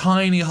drills a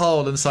tiny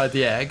hole inside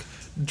the egg,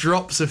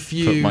 drops a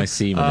few. Put my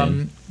semen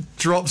in.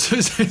 Drops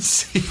his own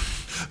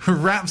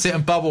semen, wraps it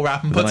in bubble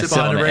wrap and Then I puts it sit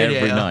behind on a it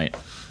radiator. every night.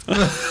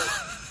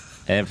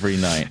 Every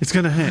night. It's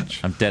going to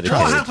hatch. I'm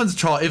dedicated. What happens,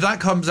 Trot, if that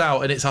comes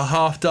out and it's a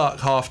half duck,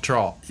 half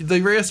trot?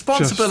 The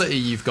responsibility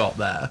you've got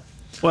there.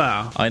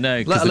 Well, I know,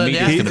 Let because the alone the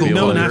media's going to ethical be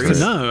no all one over has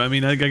to it. know. I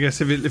mean, I guess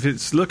if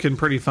it's looking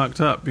pretty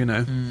fucked up, the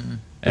Everyone's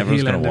heel going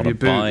end to of want to your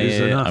boot buy is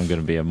it. enough. I'm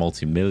going to be a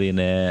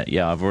multi-millionaire.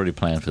 Yeah, I've already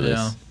planned for this.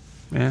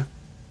 Yeah. Yeah.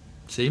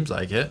 Seems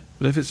like it.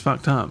 But if it's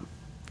fucked up,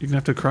 you're going to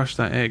have to crush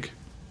that egg.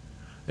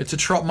 It's a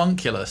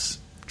trotmunculus.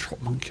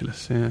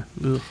 Tromunculus, yeah.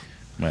 Ugh.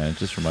 Man, it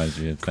just reminds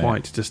me of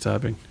Quite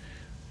disturbing.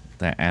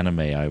 that anime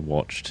I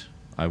watched.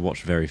 I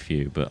watched very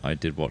few, but I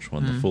did watch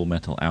one, The Full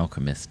Metal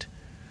Alchemist.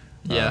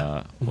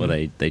 Yeah. Where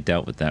they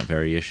dealt with that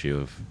very issue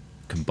of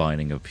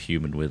combining a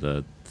human with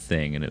a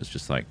thing, and it was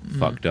just like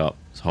fucked up.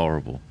 It's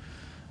horrible.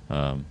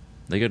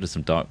 They go to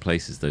some dark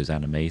places, those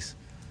animes.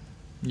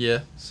 Yeah.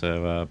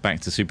 So back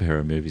to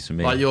superhero movies for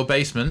me. Like your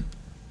basement.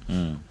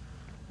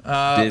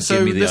 Give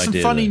So me the there's some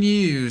idea, funny though.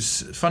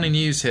 news. Funny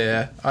news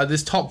here.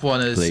 This top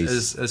one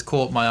Please. has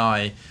caught my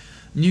eye.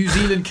 New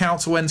Zealand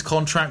council ends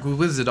contract with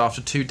Wizard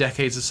after 2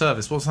 decades of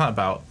service. What's that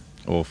about?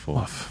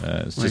 Awful.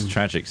 It's just I mean-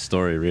 tragic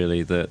story,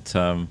 really, that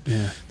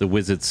Yeah. the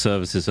Wizard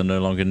services are no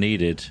longer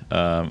needed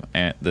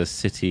at the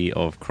city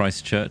of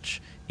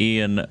Christchurch.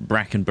 Ian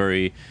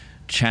Brackenbury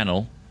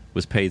Channel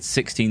was paid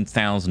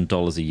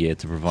 $16,000 a year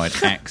to provide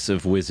acts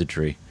of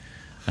wizardry.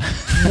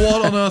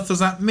 What on earth does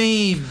that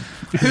mean?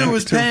 Who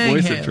was Active paying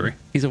wizardry. him?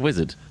 He's a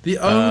wizard. The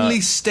only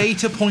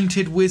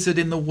state-appointed wizard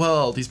in the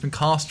world. He's been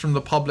cast from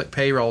the public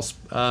payroll,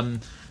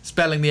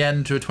 spelling the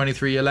end to a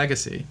 23-year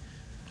legacy.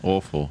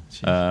 Awful.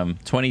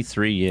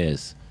 23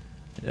 years.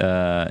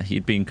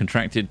 He'd been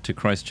contracted to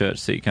Christchurch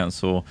City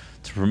Council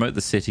to promote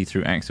the city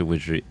through acts of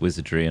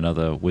wizardry and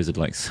other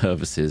wizard-like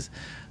services.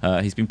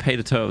 He's been paid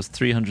a total of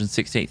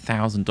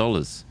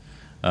 $368,000.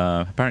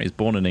 Apparently he's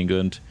born in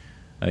England.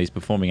 He's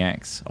performing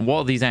acts. And what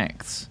are these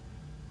acts?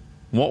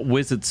 What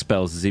wizard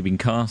spells has he been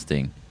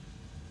casting?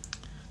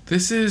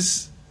 This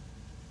is...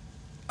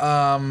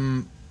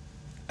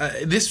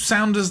 this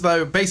sounds as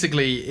though...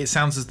 Basically, it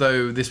sounds as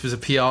though this was a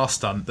PR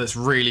stunt that's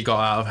really got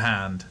out of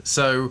hand.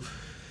 So,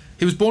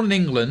 he was born in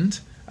England,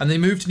 And they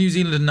moved to New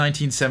Zealand in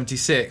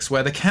 1976,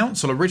 where the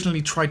council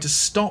originally tried to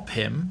stop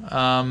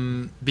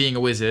him being a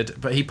wizard,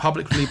 but he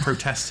publicly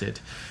protested.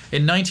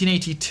 In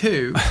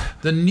 1982,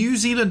 the New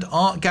Zealand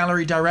Art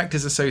Gallery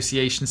Directors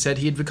Association said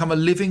he had become a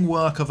living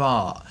work of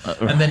art.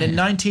 And then in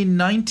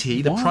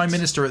 1990, the Prime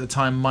Minister at the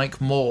time,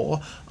 Mike Moore,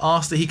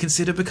 asked that he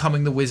consider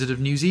becoming the Wizard of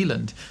New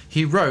Zealand.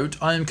 He wrote,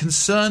 "I am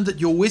concerned that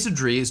your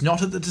wizardry is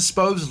not at the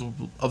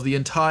disposal of the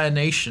entire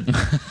nation.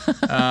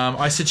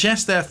 I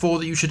suggest, therefore,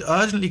 that you should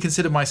urgently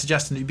consider my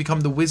suggestion that you become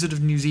the Wizard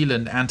of New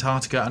Zealand,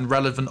 Antarctica, and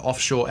relevant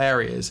offshore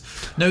areas.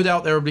 No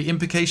doubt there will be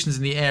implications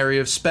in the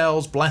area of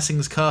spells,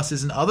 blessings,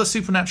 curses, and other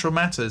supernatural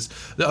matters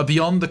that are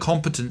beyond the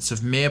competence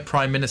of mere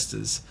prime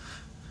ministers."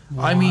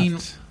 I mean,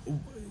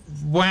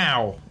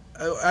 wow.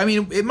 I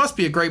mean, it must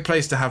be a great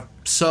place to have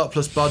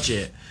surplus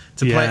budget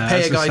to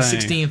pay a guy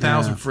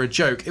 $16,000 for a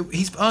joke.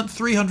 He's earned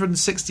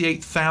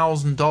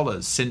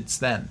 $368,000 since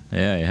then.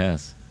 Yeah, he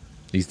has.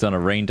 He's done a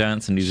rain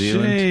dance in New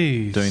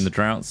Zealand during the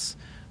droughts.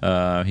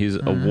 He was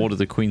awarded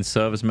the Queen's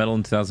Service Medal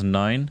in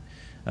 2009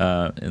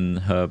 in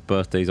her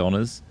birthday's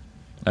honours.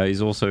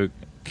 He's also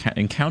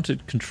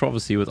encountered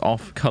controversy with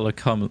off-colour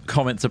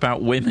comments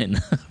about women.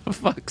 For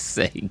fuck's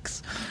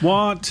sakes.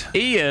 What?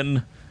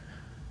 Ian!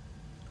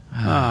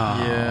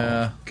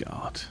 Yeah.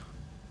 God.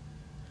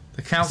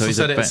 The council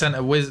said it sent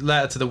a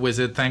letter to the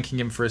wizard thanking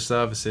him for his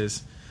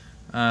services.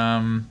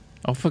 Oh,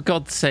 for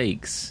God's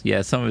sakes.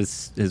 Yeah, some of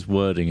his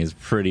wording is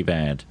pretty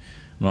bad.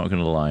 I'm not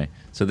going to lie.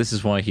 So this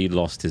is why he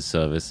lost his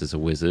service as a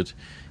wizard.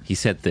 He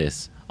said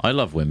this: "I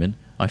love women.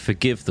 I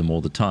forgive them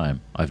all the time.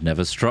 I've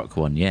never struck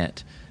one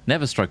yet.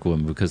 Never struck a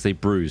woman because they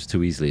bruise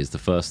too easily is the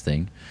first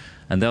thing.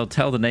 And they'll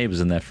tell the neighbours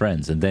and their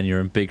friends, and then you're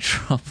in big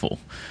trouble."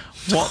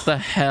 What the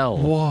hell?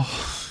 Whoa.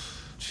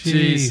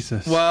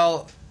 Jesus.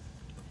 Well,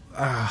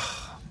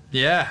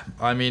 yeah.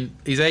 I mean,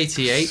 he's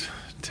 88.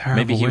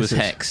 Maybe he wizard.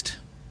 was hexed.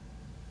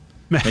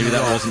 Maybe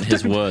that wasn't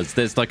his words.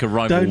 There's like a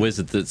rival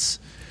wizard that's...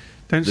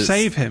 Don't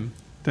save him.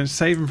 Don't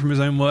save him from his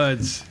own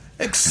words.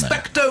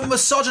 Expecto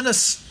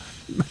misogynist.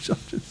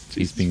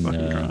 He's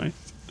been...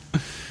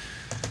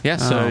 Yeah,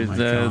 so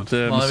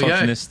the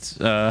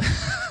misogynist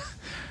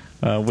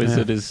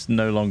wizard is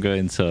no longer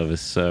in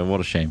service.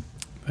 What a shame.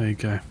 There you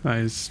go.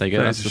 That's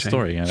the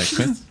story, Alex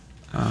Smith.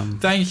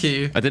 Thank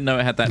you. I didn't know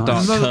it had that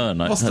dark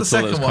turn. I thought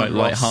it was quite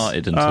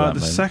light-hearted until that the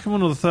moment. second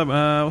one or the third?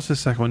 What's the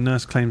second one?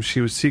 Nurse claims she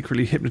was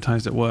secretly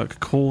hypnotised at work,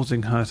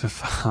 causing her to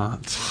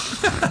fart.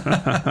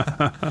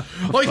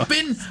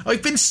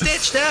 I've been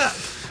stitched up.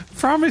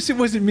 Promise it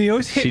wasn't me. I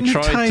was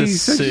hypnotised. She tried to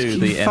sue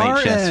the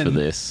NHS for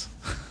this.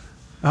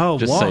 Oh,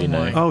 just what? so you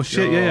know. Oh,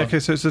 shit, yeah. Okay,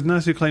 so it's a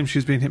nurse who claims she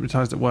was being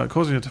hypnotised at work,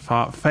 causing her to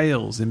fart,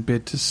 fails in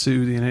bid to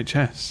sue the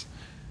NHS.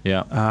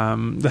 Yeah.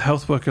 The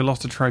health worker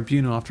lost a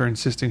tribunal after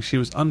insisting she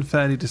was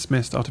unfairly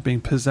dismissed after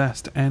being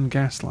possessed and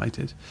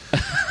gaslighted.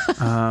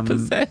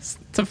 Possessed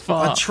to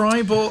fart.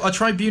 A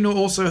tribunal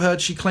also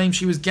heard she claimed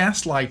she was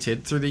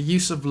gaslighted through the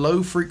use of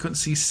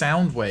low-frequency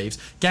sound waves.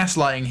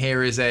 Gaslighting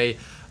here is a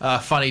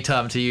funny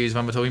term to use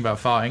when we're talking about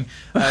farting.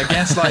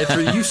 Gaslighted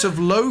through the use of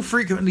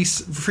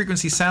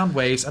low-frequency sound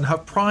waves, and her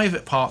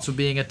private parts were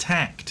being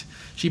attacked.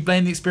 She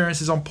blamed the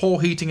experiences on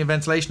poor heating and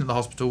ventilation at the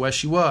hospital where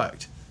she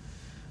worked.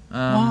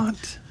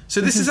 What? So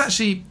this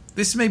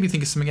made me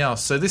think of something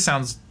else. So this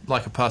sounds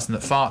like a person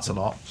that farts a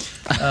lot.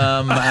 It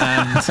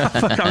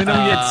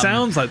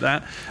sounds like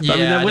that. But Yeah,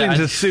 they're willing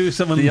to sue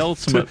someone. The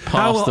ultimate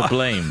pass the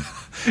blame.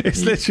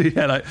 It's literally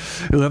like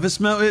whoever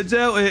smelt it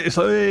dealt it. It's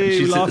like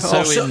hey, laugh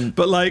so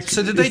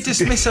did they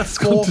dismiss her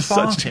for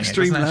farting?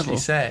 Extreme it doesn't level. actually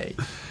say.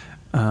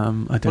 I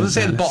don't What does it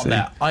say at the bottom see.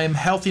 there? I am a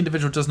healthy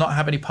individual, does not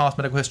have any past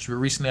medical history, but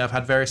recently I've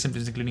had various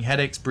symptoms including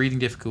headaches, breathing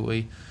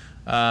difficulty,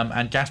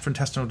 and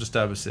gastrointestinal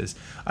disturbances.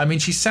 I mean,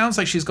 she sounds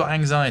like she's got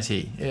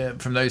anxiety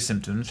from those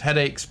symptoms: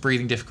 headaches,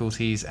 breathing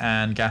difficulties,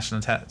 and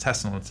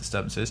gastrointestinal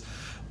disturbances.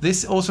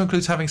 This also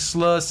includes having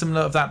slurs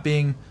similar of that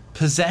being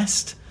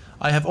possessed.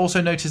 I have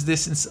also noticed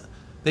this.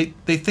 They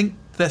think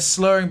they're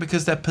slurring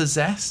because they're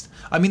possessed.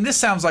 I mean, this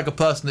sounds like a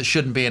person that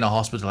shouldn't be in a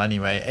hospital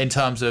anyway. In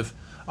terms of,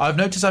 I've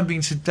noticed I'm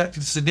being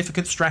subjected to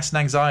significant stress and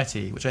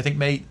anxiety, which I think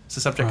makes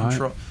the subject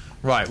control.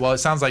 Right. Well, it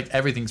sounds like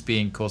everything's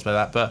being caused by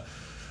that, but.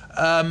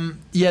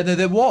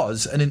 There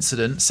was an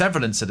incident,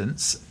 several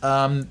incidents.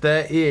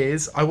 There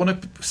is, I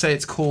want to say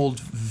it's called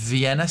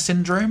Vienna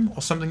syndrome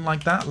or something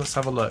like that. Let's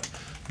have a look.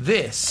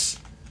 This,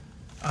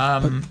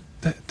 I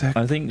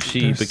think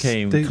she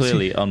became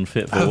clearly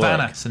unfit for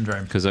Havana work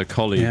syndrome, because her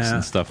colleagues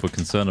and stuff were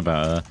concerned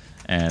about her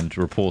and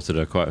reported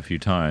her quite a few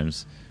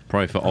times,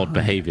 probably for odd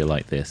behaviour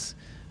like this.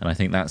 And I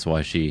think that's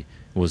why she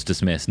was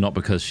dismissed, not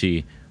because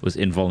she was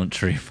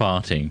involuntarily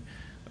farting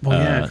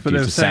but due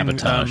to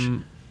sabotage.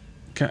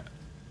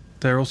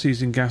 They're also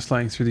using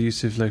gaslighting through the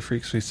use of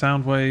low-frequency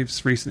sound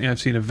waves. Recently,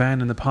 I've seen a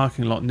van in the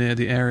parking lot near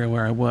the area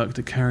where I work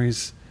that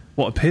carries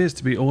what appears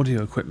to be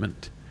audio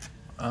equipment.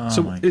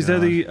 Is there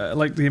the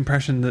the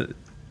impression that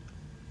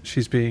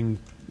she's being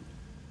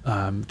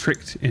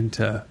tricked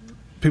into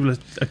people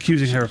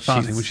accusing her of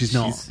farting, which she's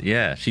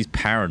not? She's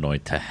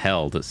paranoid to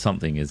hell that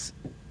something is.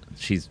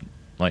 She's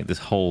like this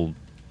whole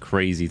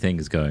crazy thing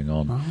is going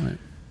on. Right.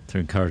 to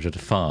encourage her to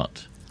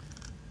fart.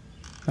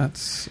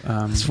 That's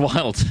It's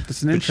wild.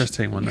 That's an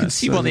interesting one. You can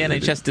see why the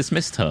NHS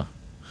dismissed her.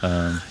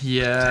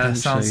 Yeah,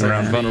 sounds Potentially,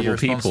 like yeah. Vulnerable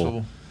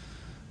irresponsible.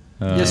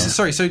 people. Yes,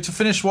 sorry. So to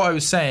finish what I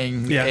was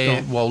saying,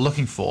 Yeah, go on.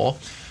 looking for,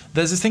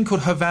 there's this thing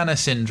called Havana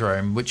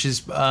syndrome, which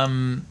is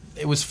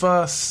it was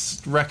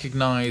first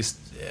recognised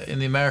in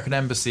the American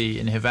embassy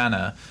in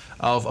Havana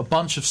of a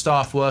bunch of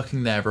staff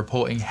working there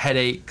reporting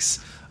headaches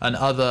and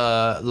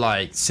other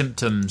like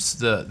symptoms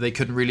that they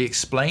couldn't really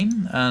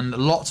explain, and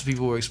lots of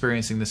people were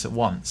experiencing this at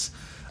once.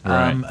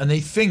 Right. And they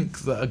think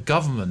that a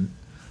government,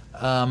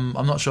 I'm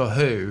not sure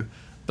who,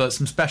 but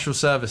some special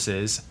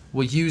services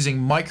were using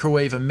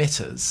microwave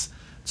emitters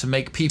to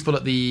make people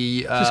at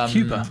the Just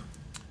Cuba.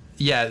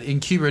 Yeah, in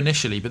Cuba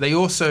initially, but they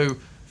also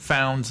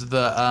found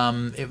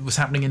that it was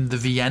happening in the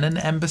Vienna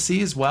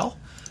embassy as well,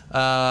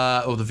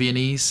 or the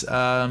Viennese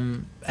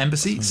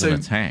embassy. Sounds So an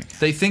attack.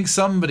 they think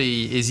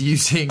somebody is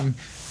using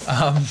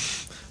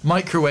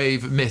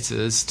microwave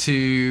emitters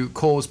to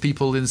cause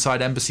people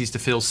inside embassies to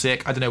feel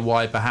sick. I don't know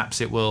why.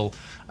 Perhaps it will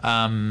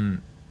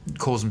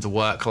cause them to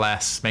work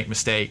less, make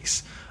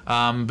mistakes.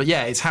 But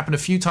yeah, it's happened a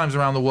few times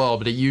around the world,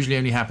 but it usually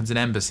only happens in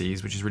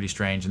embassies, which is really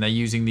strange. And they're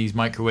using these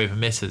microwave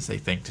emitters, they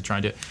think, to try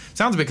and do it.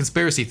 Sounds a bit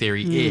conspiracy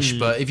theory-ish,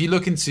 but if you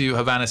look into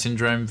Havana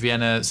syndrome,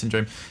 Vienna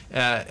syndrome,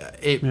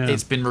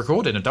 it's been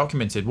recorded and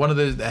documented. One of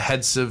the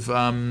heads of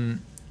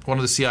one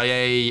of the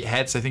CIA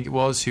heads, I think it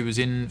was, who was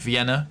in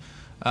Vienna,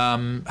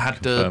 had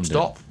to Confirmed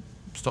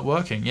stop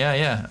working.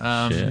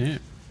 Yeah.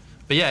 Shit.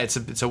 But yeah,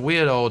 it's a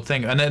weird old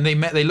thing. And then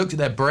they looked at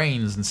their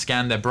brains and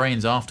scanned their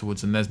brains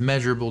afterwards, and there's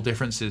measurable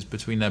differences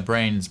between their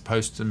brains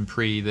post and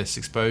pre this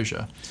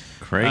exposure.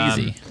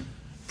 Crazy.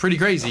 Pretty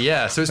crazy,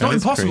 yeah. So it's That not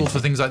is impossible crazy. for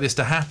things like this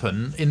to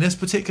happen in this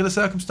particular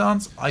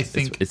circumstance. I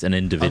think It's an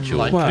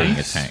individual unlikely. being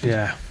attacked.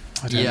 Yeah,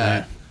 I don't Yeah.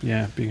 know.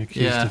 Yeah, being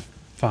accused Yeah. of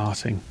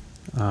farting.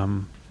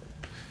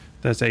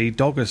 There's a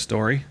Dogger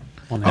story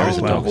on here There as is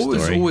a well. Dogger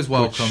story. always which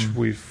welcome.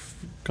 we've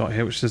got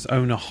here, which says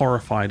owner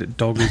horrified at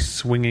doggers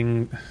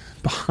swinging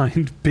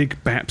behind Big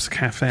Baps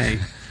Cafe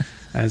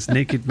as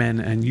naked men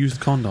and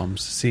used condoms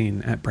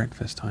seen at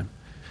breakfast time.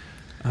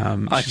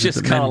 I she said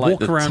just that kind of men like walk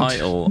the around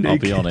title, I'll be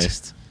naked.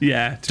 honest.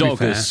 Yeah, to be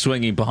fair. Doggers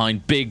swinging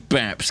behind Big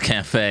Baps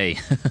Cafe.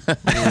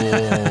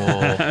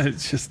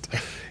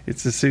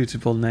 it's a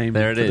suitable name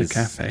There it for is. the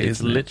cafe, It's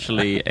isn't it?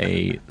 literally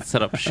a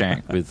set-up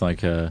shack with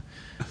like a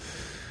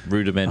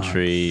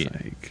rudimentary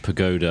Fuck's sake.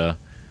 pagoda,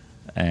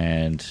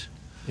 and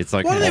it's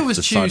like Why do they off always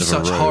the side choose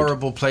of a such road.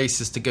 horrible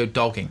places to go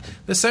dogging?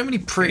 There's so many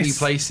pretty It's-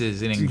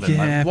 places in England.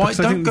 Yeah, Like, why because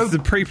I don't think go? the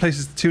pretty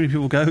places too many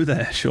people go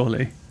there.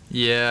 Surely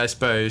Yeah, I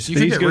suppose you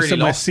they could need get to go really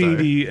somewhere lost. Though.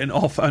 seedy and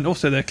off, and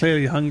also they're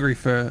clearly hungry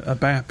for a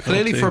bap. or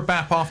Clearly two. for a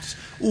bap after.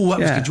 Oh, that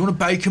was Yeah. good. Do you want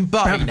a bacon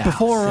butty Bap now?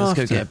 before or Let's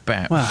after. go get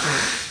Bap. Well,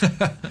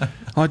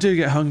 I do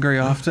get hungry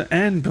after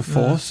and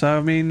before, so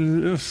I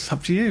mean, it's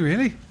up to you,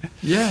 really.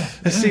 Yeah.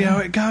 Let's see how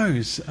it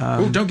goes.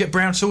 Oh, don't get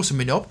brown sauce in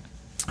me knob.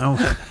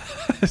 Oh,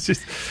 it's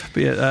just.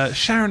 But yeah,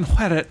 Sharon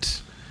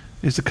Wherrett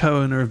is the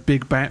co-owner of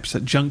Big Baps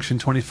at Junction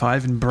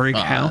 25 in Brigg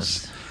Ah,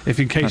 House. If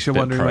in case that's you're a bit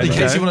wondering where In they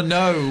case go. you want to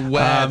know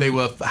where they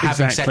were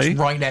having exactly. sex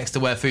right next to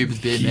where food was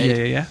being Yeah,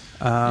 made.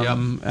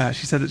 yeah.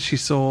 She said that she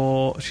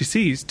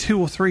sees 2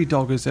 or 3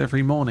 doggers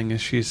every morning as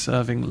she's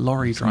serving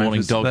lorry morning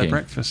drivers their dogging.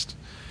 breakfast.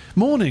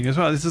 Morning as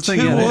well. This is the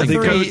thing. 2 Yeah, or they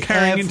go 3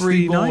 carrying into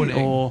every the night, morning.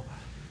 or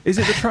is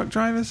it the truck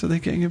drivers? Are they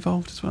getting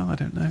involved as well? I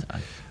don't know.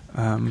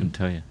 Couldn't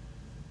tell you.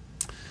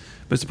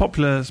 But it's a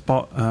popular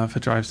spot for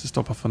drivers to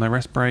stop off on their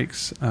rest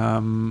breaks.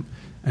 And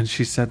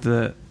she said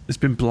that it's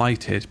been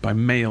blighted by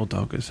male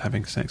doggers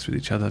having sex with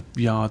each other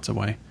yards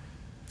away.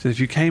 So if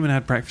you came and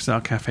had breakfast at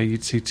our cafe,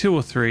 you'd see 2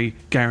 or 3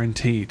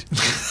 guaranteed.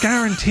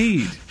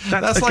 Guaranteed.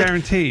 That's a like-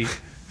 guarantee.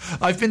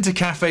 I've been to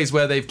cafes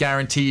where they've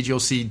guaranteed you'll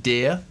see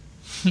deer.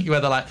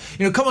 Where they're like,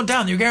 come on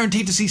down, you're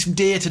guaranteed to see some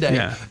deer today.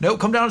 Yeah. No,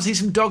 come down and see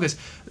some doggers.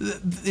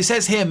 It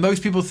says here,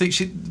 most people think,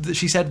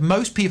 she said,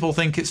 most people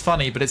think it's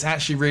funny, but it's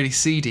actually really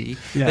seedy.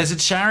 Yeah. There's a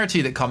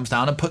charity that comes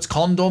down and puts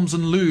condoms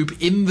and lube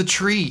in the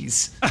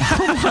trees.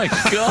 Oh my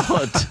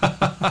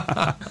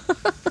god!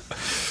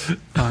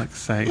 Fuck's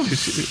sake.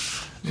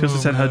 She also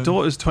said her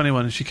daughter's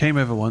 21 and she came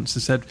over once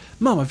and said,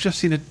 Mum, I've just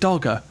seen a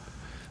dogger.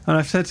 And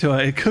I said to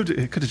her, it could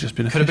have just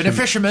been a Could have been a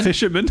fisherman.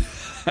 Fisherman.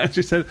 And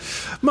she said,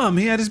 Mum,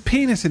 he had his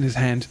penis in his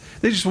hand.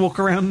 They just walk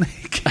around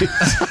naked.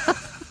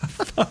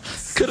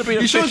 Could have been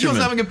a You sure she fisherman.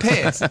 wasn't having a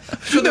piss?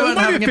 Sure they No, it weren't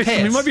might be having a a fisherman.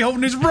 He piss? might be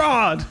holding his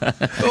rod.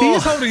 He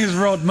is holding his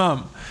rod,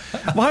 Mum.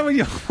 Why are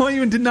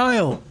you in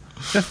denial?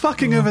 They're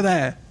fucking over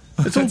there.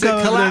 Let's all Is it go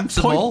over there and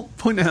collapsible?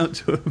 point out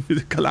to him.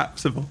 It's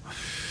collapsible.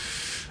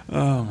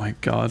 Oh, my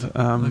God. Look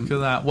at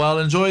that. Well,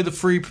 enjoy the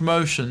free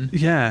promotion.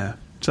 Yeah.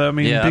 So, I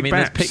mean, Yeah, I Big mean,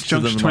 there's Baps, pictures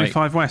of Junction them, like-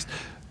 25 West.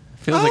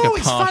 Feels Oh, like a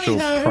it's funny, partial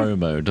though.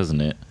 promo,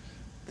 doesn't it?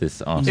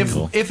 This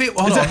article. If it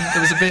hold on, there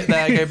was a bit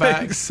there. Go I back.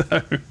 think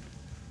so.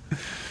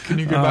 Can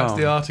you go back Oh.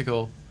 to the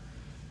article?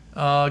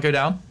 Go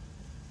down.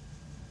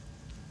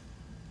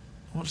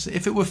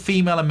 if it were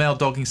female and male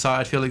dogging site,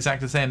 I'd feel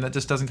exactly the same. That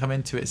just doesn't come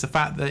into it. It's the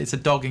fact that it's a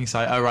dogging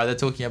site. Oh, right, they're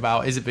talking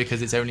about, is it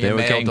because it's only a male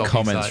dogging site? They were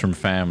getting comments from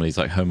families,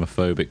 like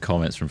homophobic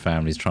comments from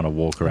families trying to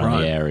walk around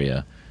the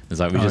area. It's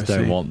like, we just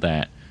don't want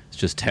that. It's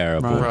just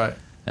terrible. Right.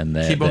 And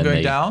keep on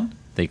going down?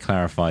 They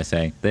clarify,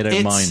 saying they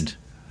don't mind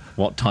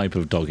what type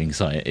of dogging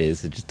site it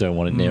is. They just don't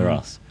want it near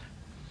us.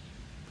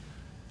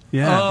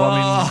 Yeah, well,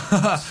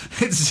 I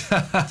mean... It's...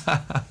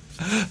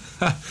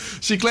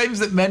 She claims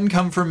that men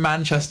come from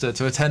Manchester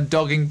to attend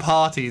dogging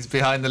parties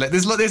behind the...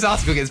 This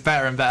article gets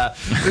better and better.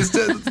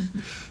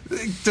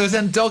 To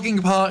attend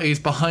dogging parties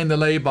behind the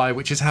lay-by,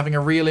 which is having a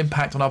real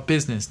impact on our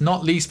business,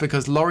 not least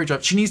because lorry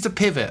drivers... She needs to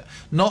pivot.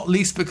 Not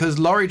least because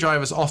lorry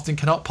drivers often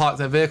cannot park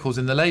their vehicles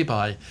in the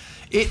lay-by.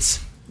 It's...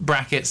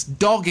 brackets,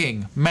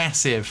 dogging,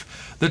 massive.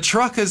 The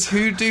truckers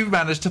who do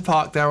manage to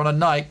park there on a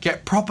night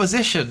get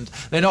propositioned.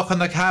 They knock on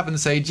the cab and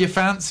say, do you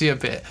fancy a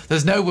bit?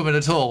 There's no women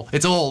at all.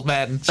 It's all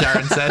men,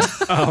 Sharon said.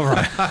 Oh,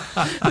 right.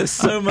 There's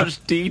so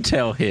much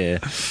detail here.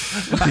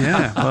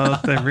 Yeah, well,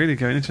 they're really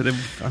going into it.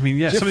 I mean,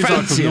 yeah, some of these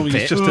articles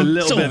normally just a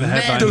little bit of a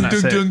headline.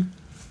 That's it.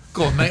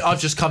 God, mate, I've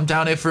just come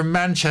down here from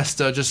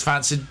Manchester. Do you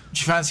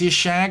fancy a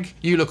shag?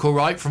 You look all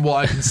right from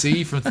what I can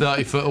see from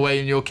 30 foot away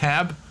in your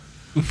cab.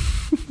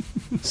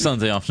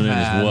 Sunday afternoon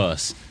is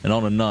worse, and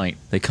on a night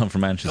they come from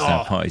Manchester to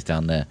have parties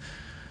down there.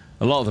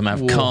 A lot of them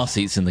have car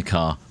seats in the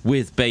car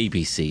with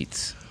baby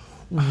seats.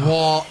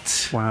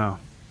 What? Wow.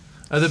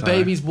 Are the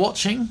babies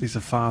watching? These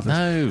are fathers.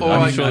 No,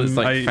 I'm sure it's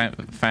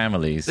like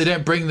families. They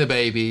don't bring the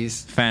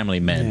babies. Family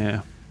men.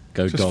 Yeah.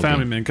 Go just dogging.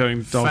 family men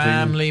going dogging.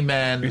 Family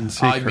men. In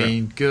secret. I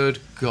mean, good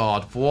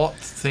God, what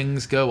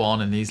things go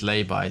on in these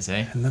laybys,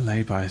 eh? In the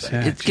laybys,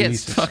 yeah. It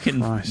gets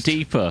fucking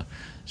deeper.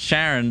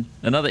 Sharon,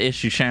 another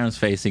issue Sharon's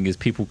facing is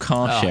people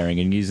car sharing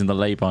and using the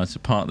laybys to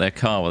park their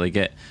car while they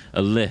get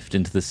a lift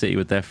into the city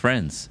with their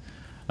friends.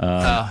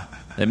 That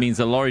means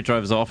that lorry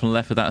drivers are often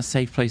left without a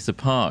safe place to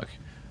park.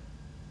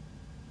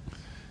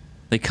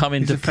 They come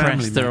in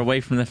depressed, they're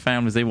away from their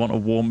families, they want a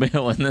warm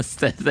meal, and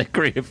instead they're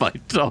greeted by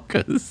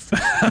doggers.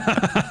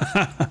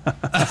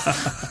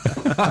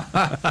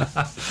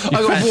 I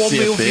got a warm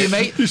meal for you,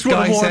 mate. Just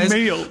want a warm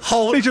meal.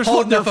 They just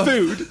want their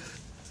food.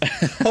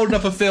 Holding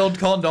up a filled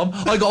condom.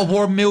 I got a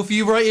warm meal for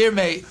you right here,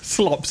 mate.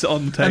 Slops it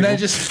on the table. And then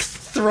just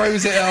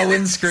throws it at our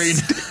windscreen.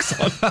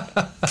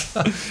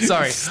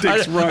 Sorry.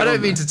 I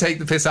don't mean to take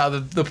the piss out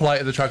of the plight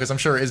of the truckers. I'm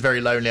sure it is very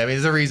lonely. I mean,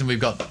 there's a reason we've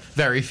got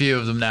very few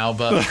of them now,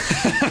 but...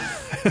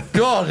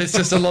 God, it's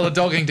just a lot of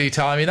dogging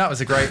detail. I mean, that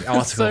was a great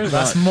article.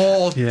 That's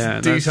more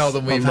detail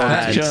than we've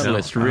had.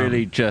 Journalists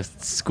really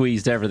just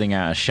squeezed everything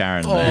out of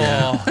Sharon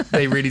there.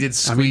 They really did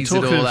squeeze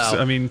it all out.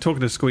 I mean,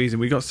 talking of squeezing,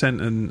 we got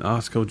sent an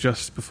article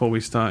just before we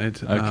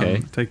started. Okay.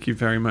 Thank you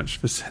very much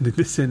for sending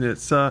this in.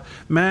 It's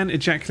man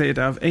ejaculated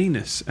out of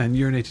anus and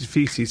urinated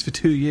feces for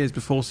 2 years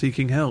before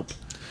seeking help.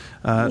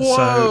 Whoa!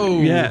 So,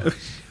 yeah.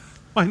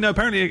 I know.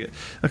 Apparently,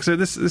 so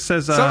this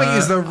says something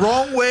is the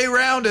wrong way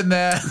round in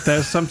there.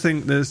 There's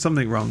something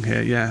wrong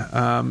here. Yeah.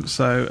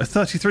 So a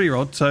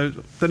 33-year-old. So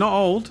they're not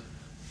old.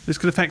 This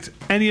could affect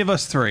any of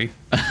us three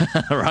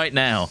right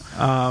now.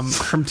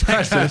 From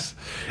Texas,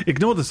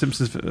 ignored the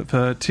symptoms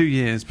for 2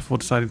 years before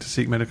deciding to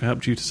seek medical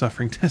help due to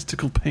suffering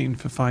testicle pain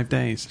for 5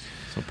 days.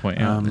 So point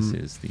out, this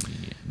is the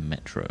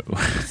Metro.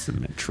 It's the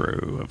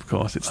Metro, of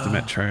course. It's the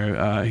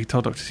Metro. He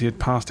told doctors he had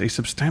passed a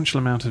substantial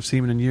amount of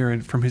semen and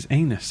urine from his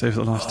anus over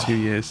the last 2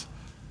 years.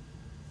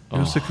 He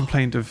also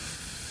complained of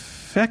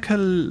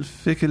fecaluria,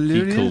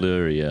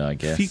 I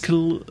guess.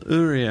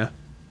 Fecaluria.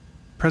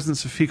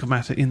 Presence of fecal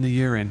matter in the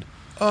urine.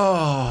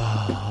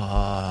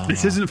 Oh.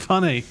 This isn't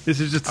funny. This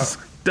is just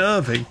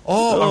disturbing.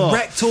 A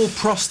rectal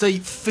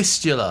prostate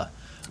fistula.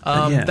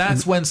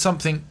 That's when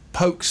something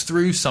pokes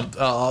through something.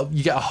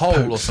 You get a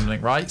hole or something,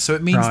 right? So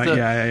it means that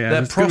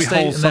their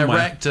prostate and their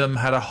rectum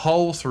had a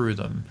hole through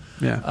them.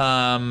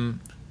 Yeah.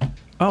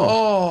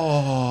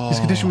 His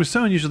condition was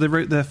so unusual they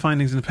wrote their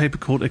findings in a paper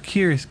called A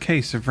Curious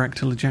Case of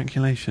Rectal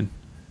Ejaculation,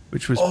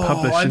 which was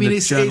published in the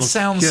journal it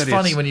sounds Curious.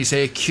 Funny when you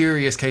say a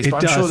curious case,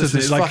 but I'm sure this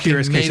was like fucking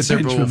Curious Case of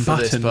miserable Benjamin for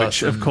this Button,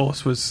 which person. of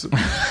course was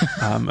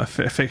a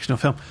fictional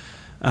film.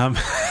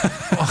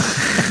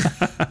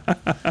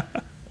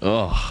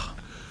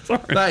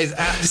 That is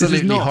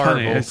absolutely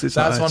horrible.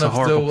 That's one of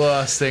the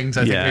worst things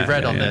I think we've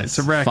read on this. It's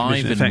a rare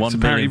 5 in 1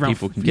 million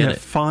people can get it.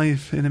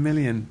 5 in a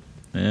million.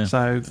 Yeah.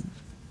 So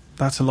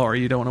that's a lottery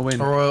you don't want to win.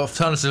 Or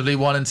alternatively,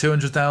 1 in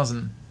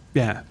 200,000.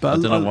 Yeah, but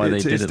I don't know why they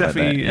did it's it like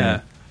definitely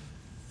that.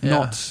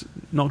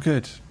 not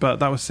good. But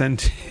that was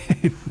sent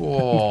in.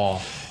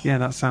 Oh. Yeah,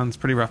 that sounds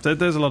pretty rough.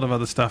 There's a lot of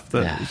other stuff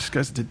that just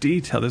goes into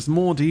detail. There's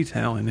more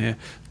detail in here.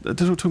 They're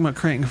talking about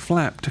creating a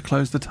flap to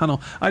close the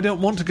tunnel. I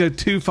don't want to go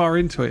too far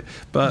into it,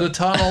 but the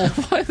tunnel.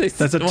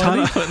 There's a tunnel. Why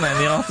are they putting that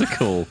in the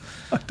article?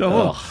 I don't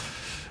want.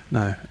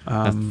 No,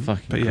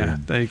 fucking but yeah,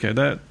 grim. there you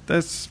go.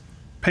 There's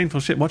painful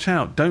shit. Watch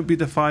out! Don't be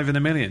the 5 in a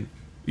million.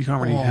 You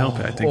can't really help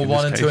it. I think. Or in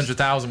 1 this in case.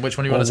 200,000. Which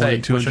one do you want to take?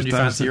 Which one do you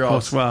fancy your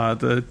odds? Well,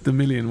 the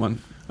million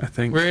one. I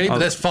think. Really? But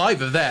there's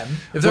 5 of them.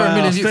 If there were a Well,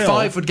 million, still.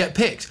 5 would get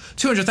picked.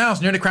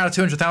 200,000. You're in a crowd of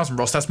 200,000,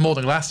 Ross. That's more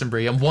than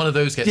Glastonbury, and one of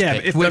those gets Yeah,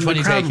 picked. if Which the one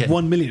you crowd taking?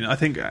 1 million, I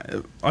think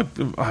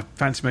I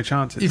fancy my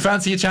chances. You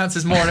fancy your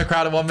chances more in a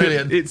crowd of 1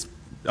 million? It's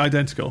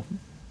identical.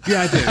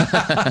 Yeah, I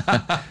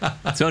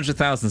do.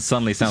 200,000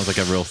 suddenly sounds like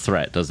a real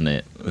threat, doesn't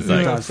it? It's It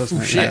like, does, doesn't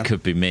it? that Yeah.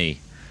 could be me.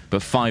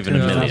 But 5 in a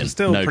 200,000 million, is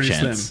still no pretty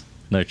chance. slim.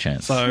 No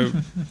chance. So,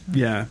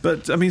 yeah.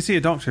 But, I mean, see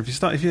a doctor.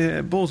 If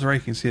your balls are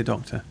aching, see a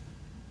doctor.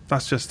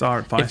 That's just our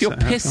advice. if you're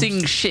at House pissing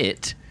Films.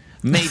 shit,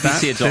 maybe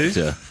That see a too.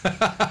 doctor.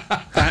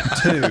 That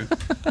too.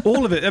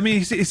 All of it. I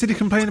mean, he said he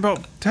complained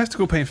about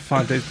testicle pain for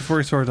 5 days before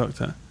he saw a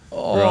doctor.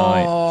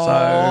 Right.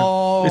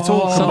 So, it's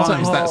all combined.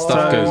 Sometimes that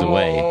stuff So, goes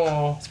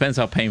away. Depends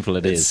how painful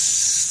it is.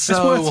 So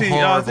It's worth seeing, I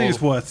horrible. think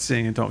it's worth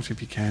seeing a doctor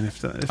if you can.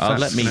 If Let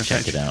that's me gonna check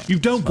affect it you. out. You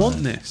don't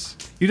want this.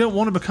 You don't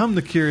want to become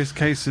the curious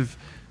case of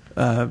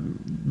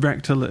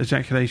rectal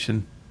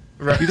ejaculation.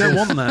 You don't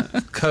want that.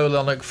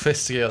 Colonic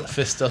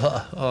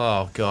fistula.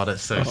 Oh, God,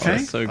 it's so Okay.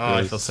 gross. So Oh, I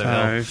gross. feel so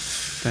ill.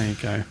 So, there you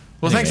go.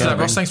 Well, thanks for that,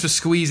 Anyway. Ross. Thanks for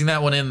squeezing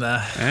that one in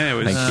there. Yeah, it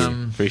was, Thank you.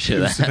 it Appreciate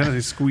was that.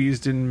 definitely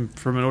squeezed in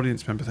from an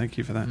audience member. Thank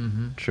you for that.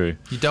 True.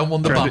 You don't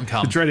want the bum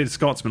cum. The dreaded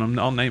Scotsman.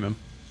 I'll name him.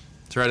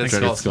 Dreaded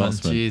Dreaded Scotsman.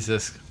 Scotsman.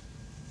 Jesus.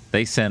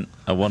 They sent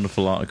a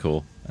wonderful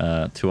article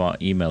to our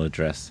email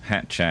address,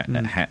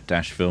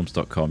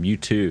 hatchat@hat-films.com. You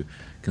too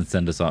can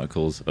send us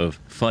articles of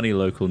funny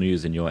local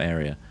news in your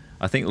area.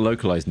 I think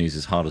localized news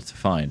is harder to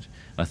find.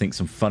 I think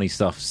some funny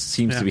stuff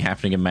seems to be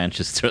happening in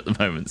Manchester at the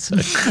moment. So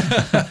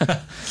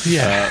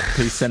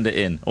please send it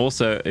in.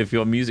 Also, if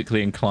you're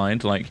musically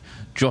inclined, like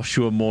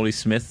Joshua Morley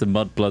Smith, the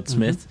Mudblood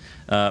Smith,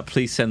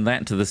 please send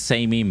that to the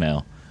same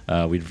email.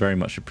 We'd very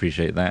much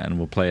appreciate that, and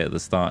we'll play it at the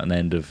start and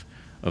end of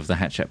the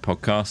Hat Chat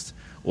podcast.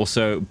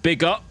 Also,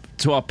 big up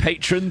to our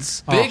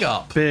patrons. Big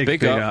up.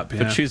 Big up,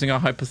 for choosing our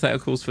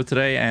hypotheticals for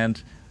today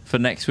and for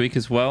next week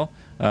as well.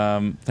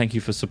 Thank you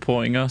for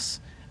supporting us.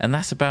 And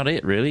that's about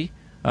it, really.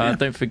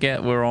 Don't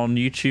forget, we're on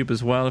YouTube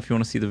as well. If you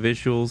want to see the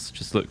visuals,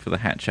 just look for the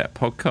Hat Chat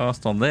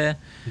podcast on there.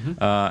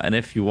 And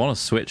if you want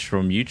to switch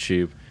from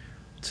YouTube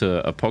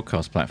to a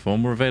podcast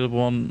platform, we're available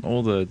on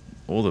all the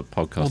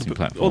podcasting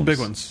platforms. All the big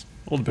ones.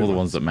 All the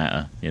ones that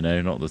matter,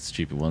 not the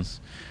stupid ones.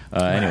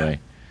 Anyway,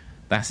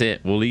 that's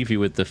it. We'll leave you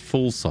with the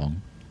full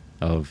song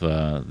of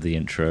the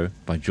intro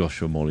by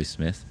Joshua Morley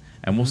Smith,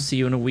 and we'll see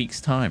you in a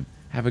week's time.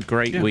 Have a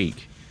great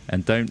week,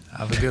 and don't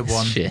Have a good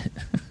one. shit.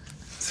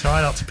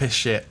 Try not to piss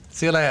shit.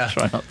 See you later.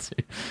 Try not to.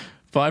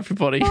 Bye,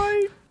 everybody.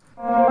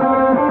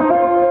 Bye.